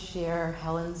we'd like to share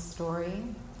Helen's story.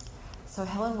 So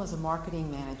Helen was a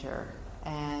marketing manager,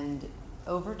 and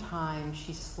over time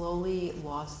she slowly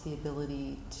lost the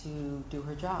ability to do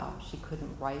her job. She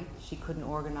couldn't write, she couldn't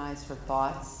organize her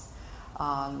thoughts.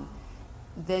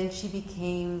 Then she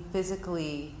became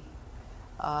physically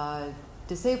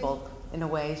disabled in a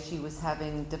way. She was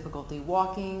having difficulty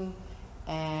walking,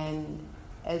 and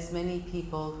as many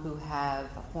people who have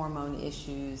hormone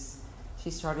issues, she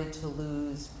started to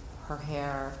lose her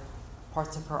hair,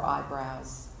 parts of her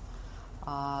eyebrows.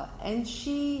 And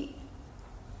she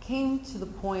came to the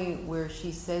point where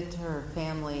she said to her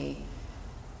family,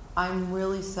 I'm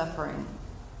really suffering.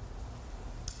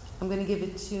 I'm going to give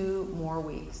it 2 more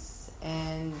weeks.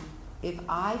 And if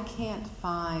I can't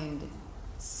find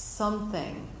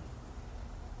something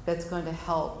that's going to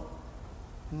help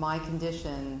my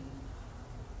condition,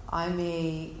 I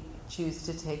may choose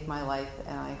to take my life,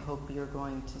 and I hope you're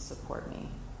going to support me.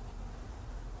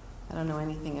 I don't know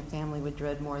anything a family would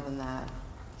dread more than that.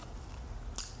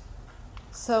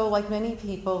 So, like many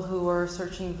people who were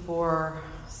searching for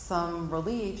some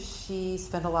relief, she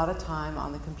spent a lot of time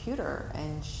on the computer,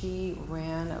 and she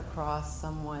ran across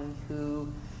someone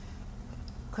who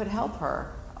could help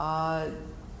her. Her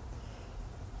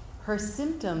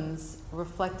symptoms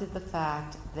reflected the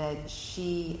fact that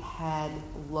she had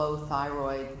low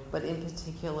thyroid, but in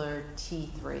particular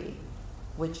T3,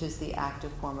 which is the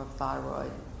active form of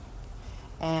thyroid.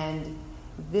 And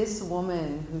this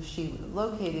woman who she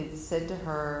located said to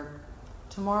her,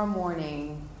 tomorrow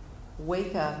morning,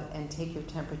 wake up and take your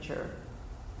temperature.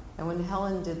 And when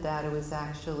Helen did that, it was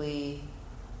actually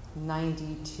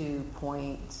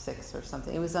 92.6 or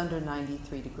something. It was under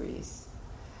 93 degrees.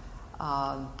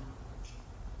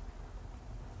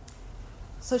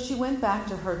 So she went back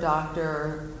to her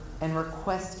doctor and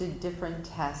requested different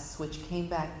tests, which came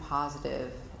back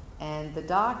positive. And the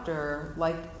doctor,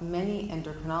 like many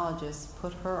endocrinologists,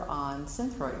 put her on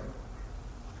Synthroid.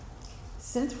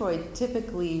 Synthroid,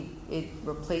 typically, it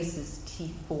replaces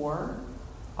T4.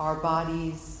 Our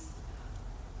bodies,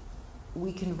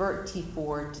 we convert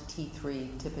T4 to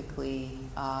T3, typically.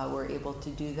 We're able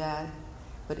to do that.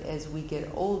 But as we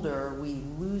get older, we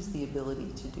lose the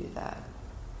ability to do that.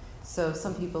 So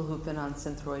some people who've been on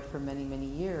Synthroid for many, many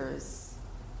years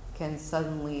can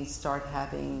suddenly start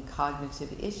having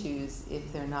cognitive issues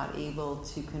if they're not able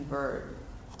to convert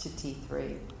to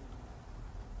T3.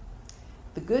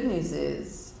 The good news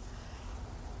is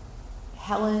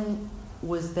Helen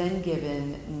was then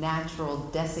given natural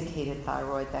desiccated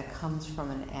thyroid that comes from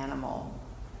an animal,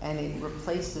 and it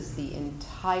replaces the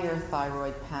entire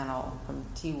thyroid panel from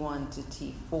T1 to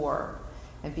T4.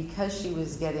 And because she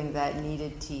was getting that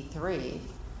needed T3,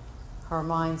 her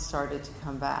mind started to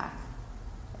come back.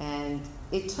 And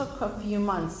it took a few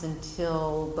months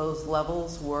until those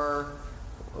levels were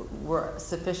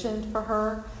sufficient for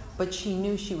her, but she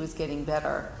knew she was getting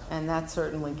better, and that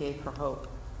certainly gave her hope.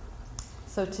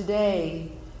 So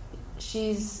today,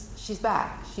 she's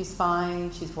back. She's fine,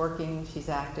 she's working, she's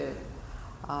active.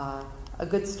 A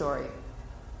good story.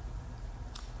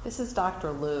 This is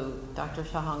Dr. Liu, Dr.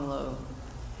 Shahang Liu.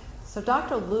 So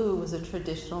Dr. Liu was a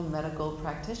traditional medical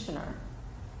practitioner,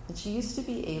 and she used to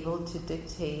be able to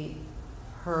dictate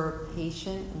her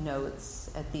patient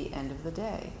notes at the end of the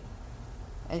day.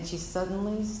 And she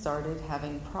suddenly started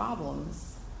having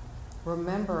problems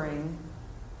remembering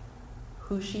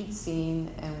who she'd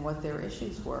seen and what their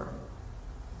issues were.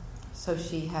 So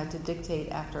she had to dictate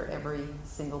after every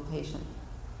single patient.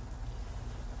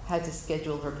 Had to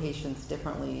schedule her patients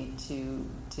differently to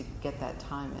get that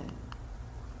time in.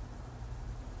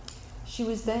 She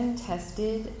was then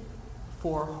tested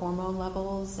for hormone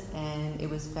levels, and it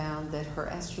was found that her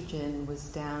estrogen was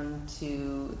down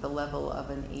to the level of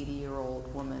an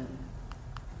 80-year-old woman.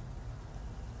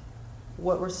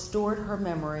 What restored her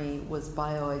memory was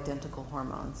bioidentical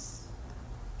hormones.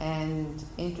 And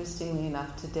interestingly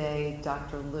enough, today,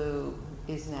 Dr. Liu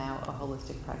is now a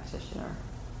holistic practitioner.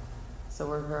 So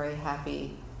we're very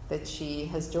happy that she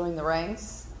has joined the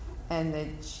ranks and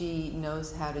that she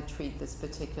knows how to treat this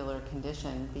particular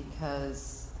condition,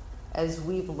 because as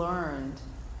we've learned,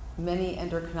 many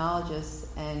endocrinologists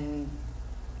and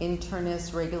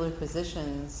internists, regular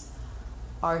physicians,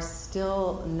 are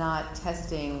still not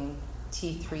testing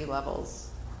T3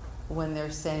 levels when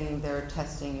they're saying they're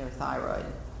testing your thyroid.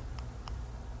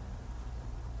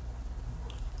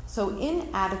 So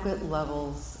inadequate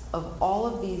levels of all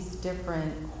of these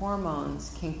different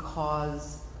hormones can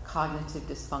cause cognitive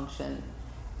dysfunction,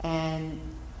 and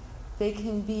they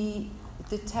can be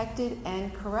detected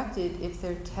and corrected if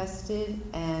they're tested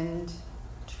and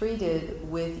treated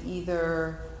with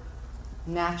either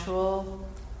natural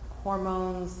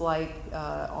hormones like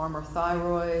Armour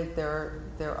Thyroid, there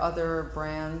are other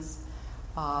brands,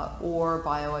 or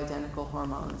bioidentical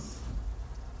hormones.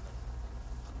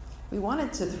 We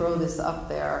wanted to throw this up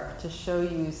there to show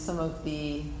you some of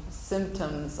the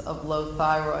symptoms of low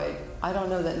thyroid. I don't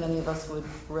know that many of us would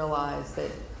realize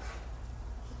that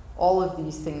all of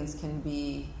these things can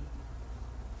be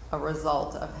a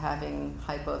result of having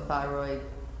hypothyroid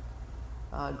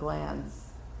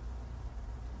glands.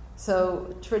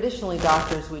 So traditionally,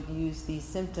 doctors would use these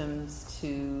symptoms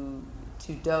to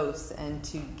dose and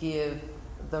to give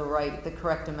the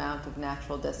correct amount of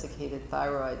natural desiccated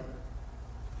thyroid.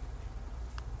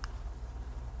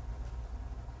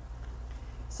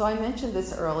 So I mentioned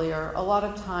this earlier. A lot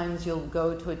of times you'll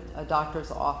go to a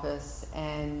doctor's office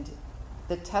and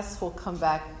the tests will come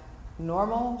back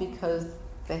normal because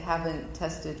they haven't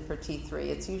tested for T3.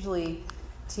 It's usually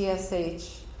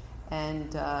TSH and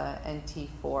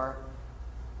T4.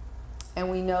 And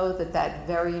we know that that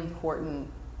very important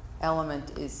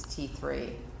element is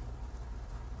T3.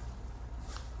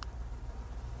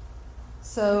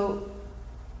 So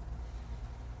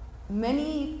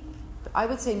I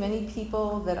would say many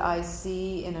people that I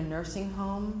see in a nursing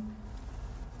home,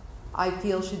 I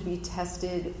feel should be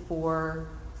tested for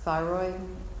thyroid.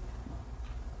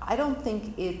 I don't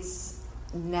think it's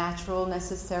natural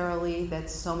necessarily that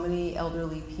so many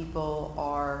elderly people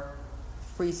are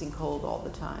freezing cold all the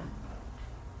time.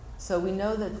 So we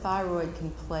know that thyroid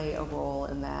can play a role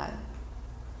in that.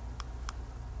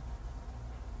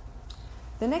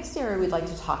 The next area we'd like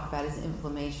to talk about is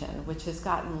inflammation, which has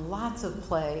gotten lots of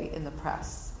play in the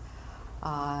press.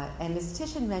 And as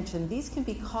Tishan mentioned, these can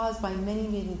be caused by many,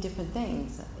 many different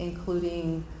things,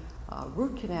 including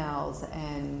root canals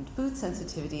and food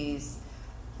sensitivities.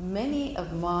 Many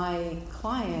of my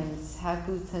clients have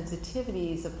food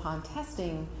sensitivities upon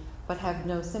testing, but have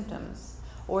no symptoms.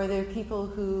 Or there are people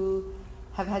who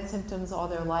have had symptoms all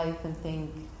their life and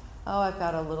think, oh, I've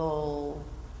got a little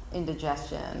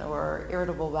indigestion or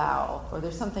irritable bowel, or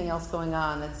there's something else going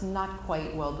on that's not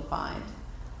quite well defined.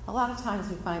 A lot of times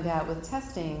we find out with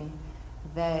testing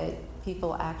that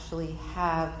people actually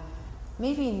have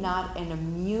maybe not an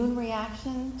immune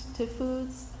reaction to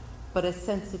foods, but a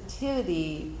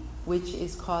sensitivity which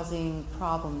is causing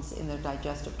problems in their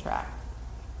digestive tract.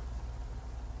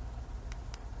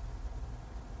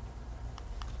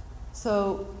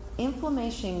 So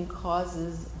inflammation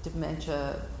causes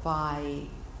dementia by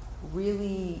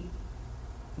really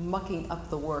mucking up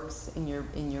the works in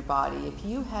your body. If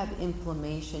you have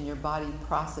inflammation, your body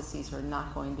processes are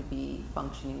not going to be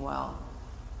functioning well.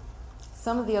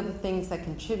 Some of the other things that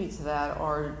contribute to that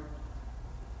are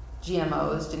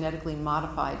GMOs, genetically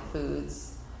modified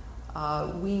foods.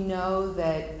 We know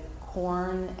that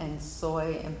corn and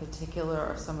soy in particular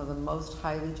are some of the most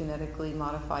highly genetically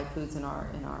modified foods in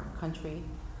our country.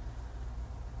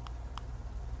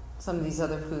 Some of these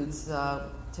other foods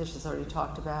Tisha's already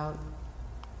talked about.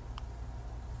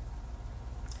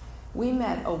 We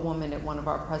met a woman at one of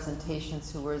our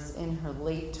presentations who was in her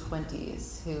late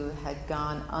 20s who had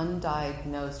gone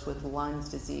undiagnosed with Lyme's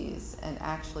disease, and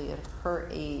actually at her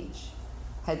age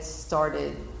had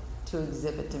started to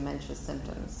exhibit dementia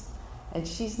symptoms. And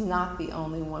she's not the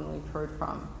only one we've heard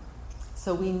from.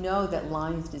 So we know that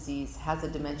Lyme's disease has a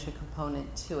dementia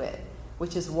component to it,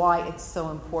 which is why it's so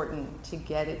important to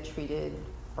get it treated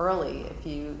early if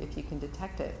you can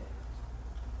detect it.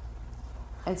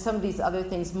 And some of these other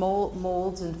things,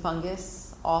 molds and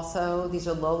fungus also, these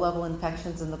are low-level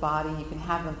infections in the body. You can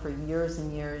have them for years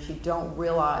and years. You don't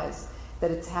realize that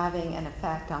it's having an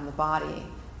effect on the body,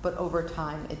 but over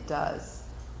time it does.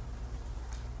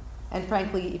 And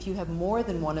frankly, if you have more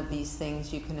than one of these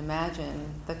things, you can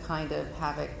imagine the kind of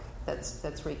havoc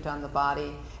that's wreaked on the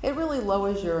body. It really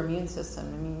lowers your immune system.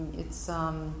 I mean,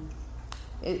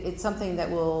 it's something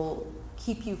that will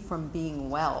keep you from being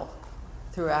well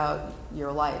throughout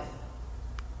your life.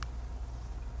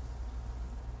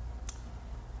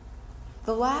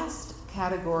 The last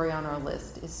category on our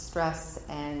list is stress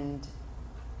and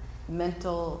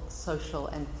mental, social,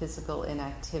 and physical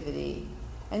inactivity.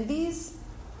 And these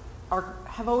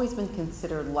have always been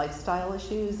considered lifestyle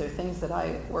issues. They're things that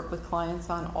I work with clients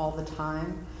on all the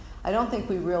time. I don't think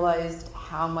we realized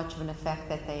how much of an effect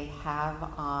that they have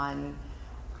on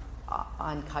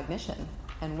cognition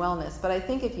and wellness. But I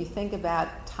think if you think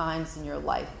about times in your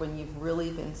life when you've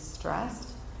really been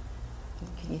stressed,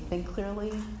 can you think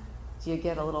clearly? Do you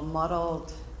get a little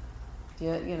muddled? Do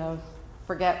you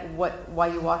forget why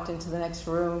you walked into the next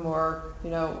room, or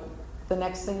the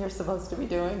next thing you're supposed to be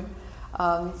doing?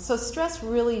 So stress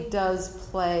really does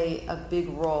play a big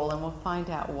role, and we'll find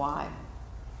out why.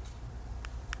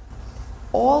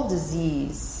 All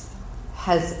disease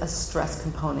has a stress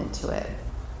component to it.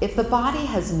 If the body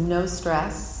has no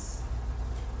stress,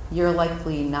 you're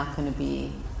likely not going to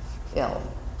be ill.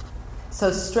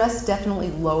 So stress definitely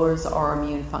lowers our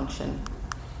immune function.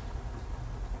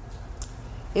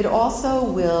 It also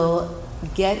will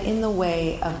get in the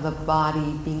way of the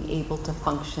body being able to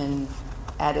function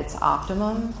at its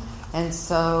optimum. And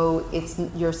so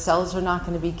your cells are not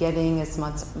going to be getting as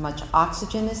much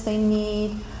oxygen as they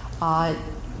need.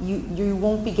 You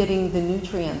won't be getting the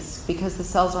nutrients because the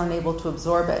cells aren't able to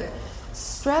absorb it.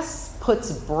 Stress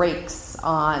puts brakes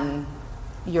on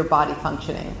your body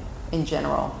functioning in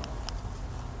general.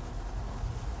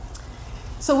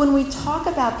 So when we talk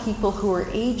about people who are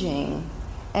aging,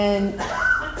 and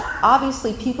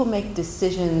obviously people make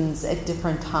decisions at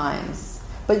different times,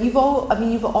 but you've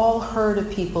all heard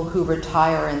of people who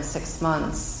retire in 6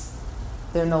 months.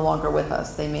 They're no longer with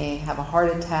us. They may have a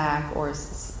heart attack or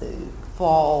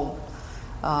fall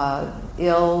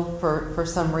ill for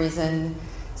some reason.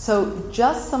 So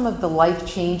just some of the life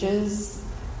changes,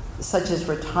 such as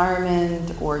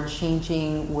retirement or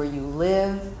changing where you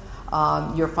live,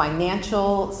 your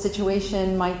financial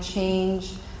situation might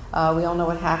change. We all know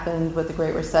what happened with the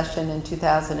Great Recession in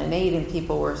 2008, and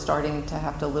people were starting to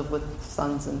have to live with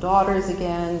sons and daughters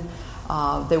again.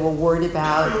 They were worried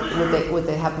about would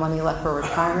they have money left for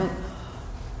retirement.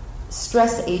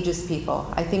 Stress ages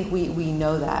people. I think we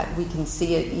know that. We can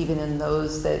see it even in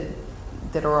those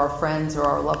that are our friends or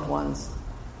our loved ones.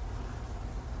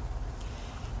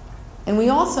 And we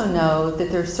also know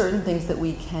that there are certain things that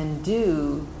we can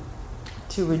do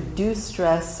to reduce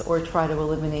stress or try to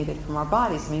eliminate it from our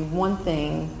bodies. I mean, one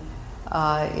thing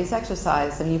is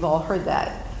exercise, and you've all heard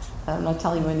that. I'm not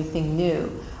telling you anything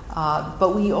new.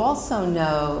 But we also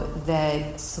know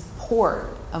that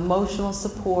support, emotional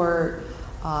support,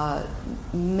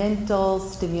 mental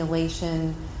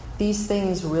stimulation, these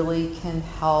things really can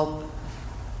help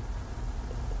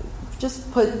just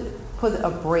put a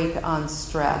brake on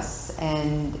stress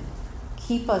and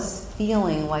keep us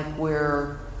feeling like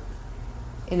we're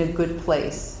in a good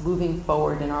place, moving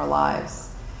forward in our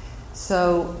lives.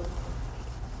 So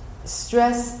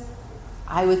stress,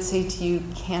 I would say to you,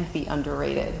 can't be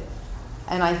underrated.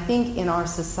 And I think in our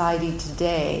society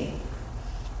today,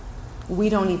 we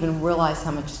don't even realize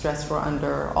how much stress we're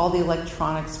under. All the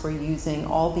electronics we're using,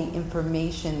 all the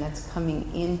information that's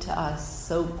coming into us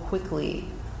so quickly,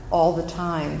 all the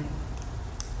time.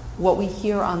 What we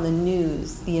hear on the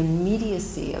news, the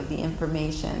immediacy of the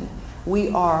information, we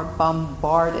are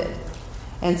bombarded.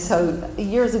 And so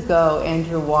years ago,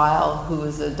 Andrew Weil, who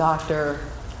is a doctor,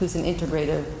 who's an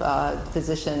integrative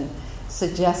physician,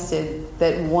 suggested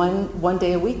that one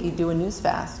day a week you do a news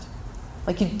fast.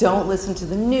 Like, you don't listen to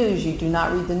the news, you do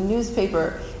not read the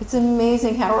newspaper. It's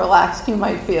amazing how relaxed you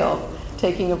might feel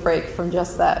taking a break from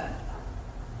just that.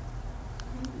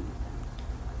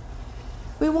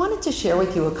 wanted to share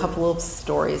with you a couple of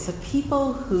stories of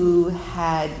people who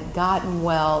had gotten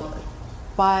well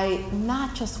by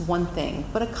not just one thing,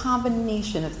 but a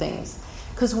combination of things.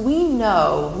 Because we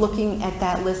know, looking at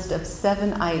that list of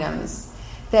 7 items,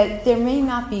 that there may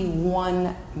not be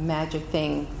one magic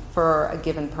thing for a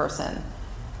given person.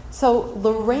 So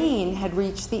Lorraine had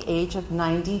reached the age of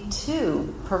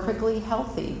 92, perfectly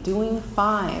healthy, doing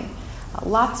fine,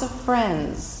 lots of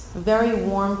friends, very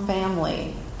warm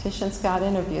family. Tish and Scott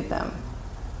interviewed them.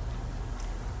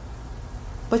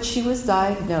 But she was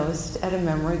diagnosed at a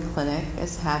memory clinic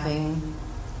as having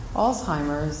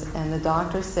Alzheimer's, and the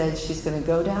doctor said she's going to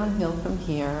go downhill from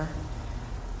here.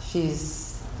 She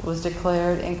was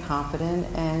declared incompetent,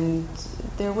 and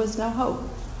there was no hope.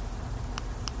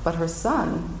 But her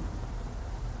son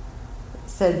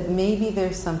said maybe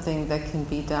there's something that can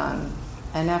be done.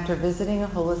 And after visiting a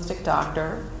holistic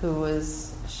doctor who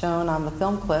was shown on the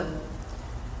film clip,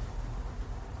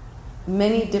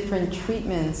 many different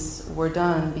treatments were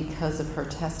done because of her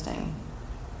testing.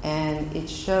 And it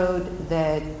showed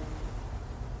that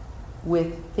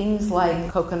with things like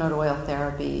coconut oil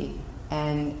therapy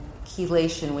and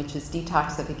chelation, which is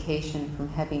detoxification from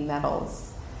heavy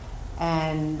metals,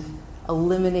 and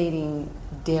eliminating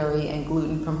dairy and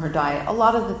gluten from her diet, a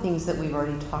lot of the things that we've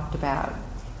already talked about,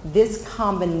 this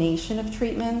combination of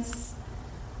treatments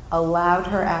allowed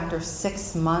her after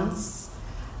 6 months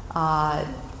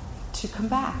to come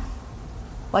back.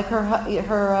 Like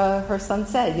her son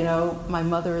said, you know, my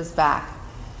mother is back.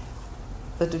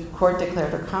 The court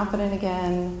declared her competent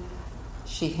again.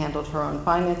 She handled her own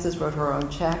finances, wrote her own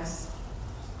checks,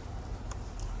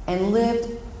 and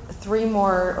lived 3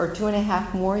 more or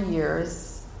 2.5 more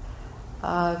years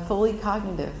fully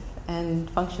cognitive and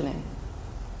functioning.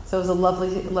 So it was a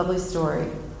lovely, lovely story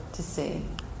to see.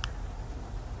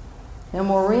 Now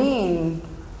Maureen,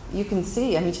 you can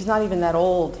see, I mean, she's not even that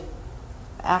old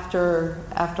after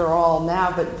all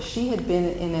now, but she had been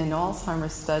in an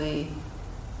Alzheimer's study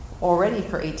already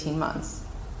for 18 months.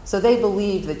 So they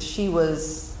believed that she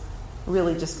was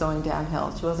really just going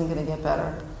downhill. She wasn't going to get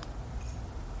better.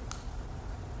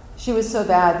 She was so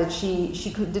bad that she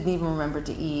didn't even remember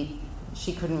to eat.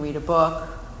 She couldn't read a book,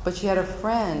 but she had a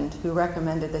friend who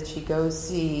recommended that she go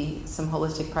see some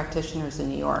holistic practitioners in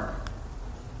New York.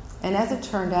 And as it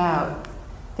turned out,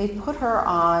 they put her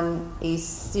on a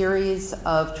series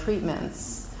of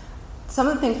treatments. Some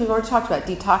of the things we've already talked about,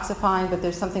 detoxifying, but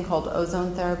there's something called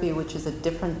ozone therapy, which is a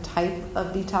different type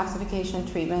of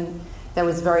detoxification treatment that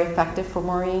was very effective for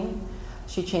Maureen.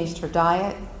 She changed her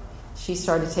diet. She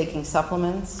started taking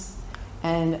supplements.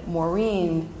 And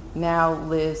Maureen now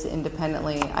lives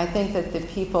independently. I think that the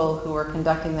people who were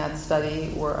conducting that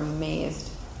study were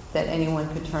amazed that anyone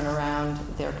could turn around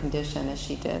their condition as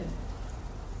she did.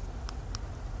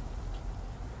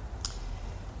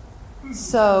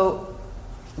 So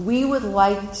we would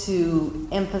like to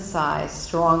emphasize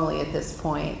strongly at this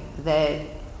point that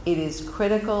it is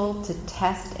critical to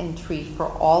test and treat for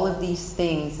all of these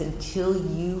things until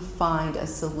you find a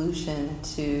solution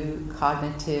to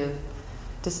cognitive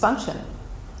dysfunction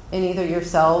in either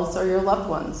yourselves or your loved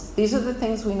ones. These are the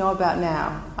things we know about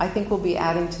now. I think we'll be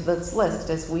adding to this list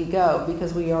as we go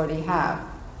because we already have.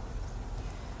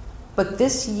 But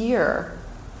this year,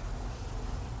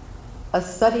 a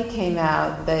study came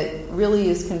out that really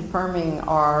is confirming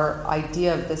our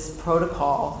idea of this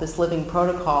protocol, this living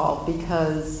protocol,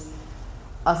 because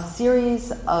a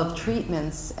series of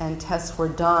treatments and tests were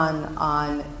done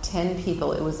on 10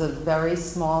 people. It was a very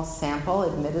small sample,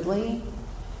 admittedly,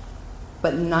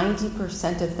 but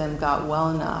 90% of them got well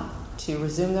enough to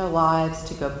resume their lives,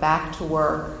 to go back to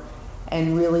work,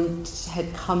 and really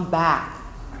had come back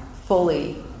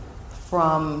fully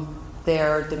from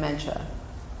their dementia.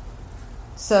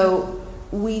 So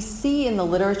we see in the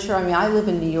literature, I mean, I live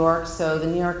in New York, so the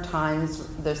New York Times,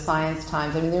 the Science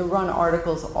Times, I mean, they run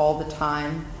articles all the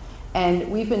time. And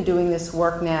we've been doing this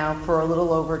work now for a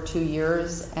little over 2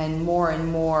 years, and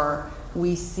more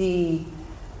we see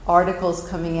articles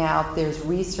coming out. There's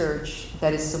research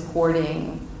that is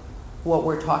supporting what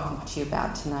we're talking to you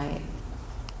about tonight.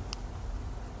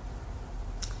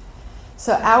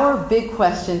 So our big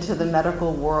question to the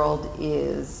medical world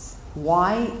is,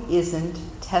 why isn't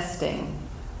testing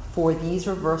for these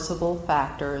reversible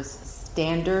factors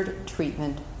standard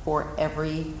treatment for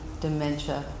every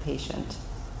dementia patient?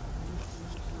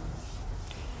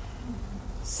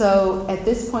 So at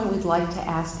this point, we'd like to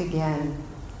ask again,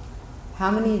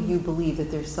 how many of you believe that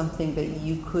there's something that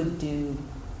you could do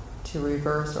to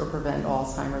reverse or prevent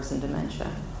Alzheimer's and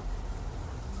dementia?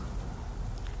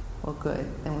 Well, good.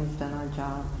 Then we've done our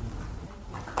job.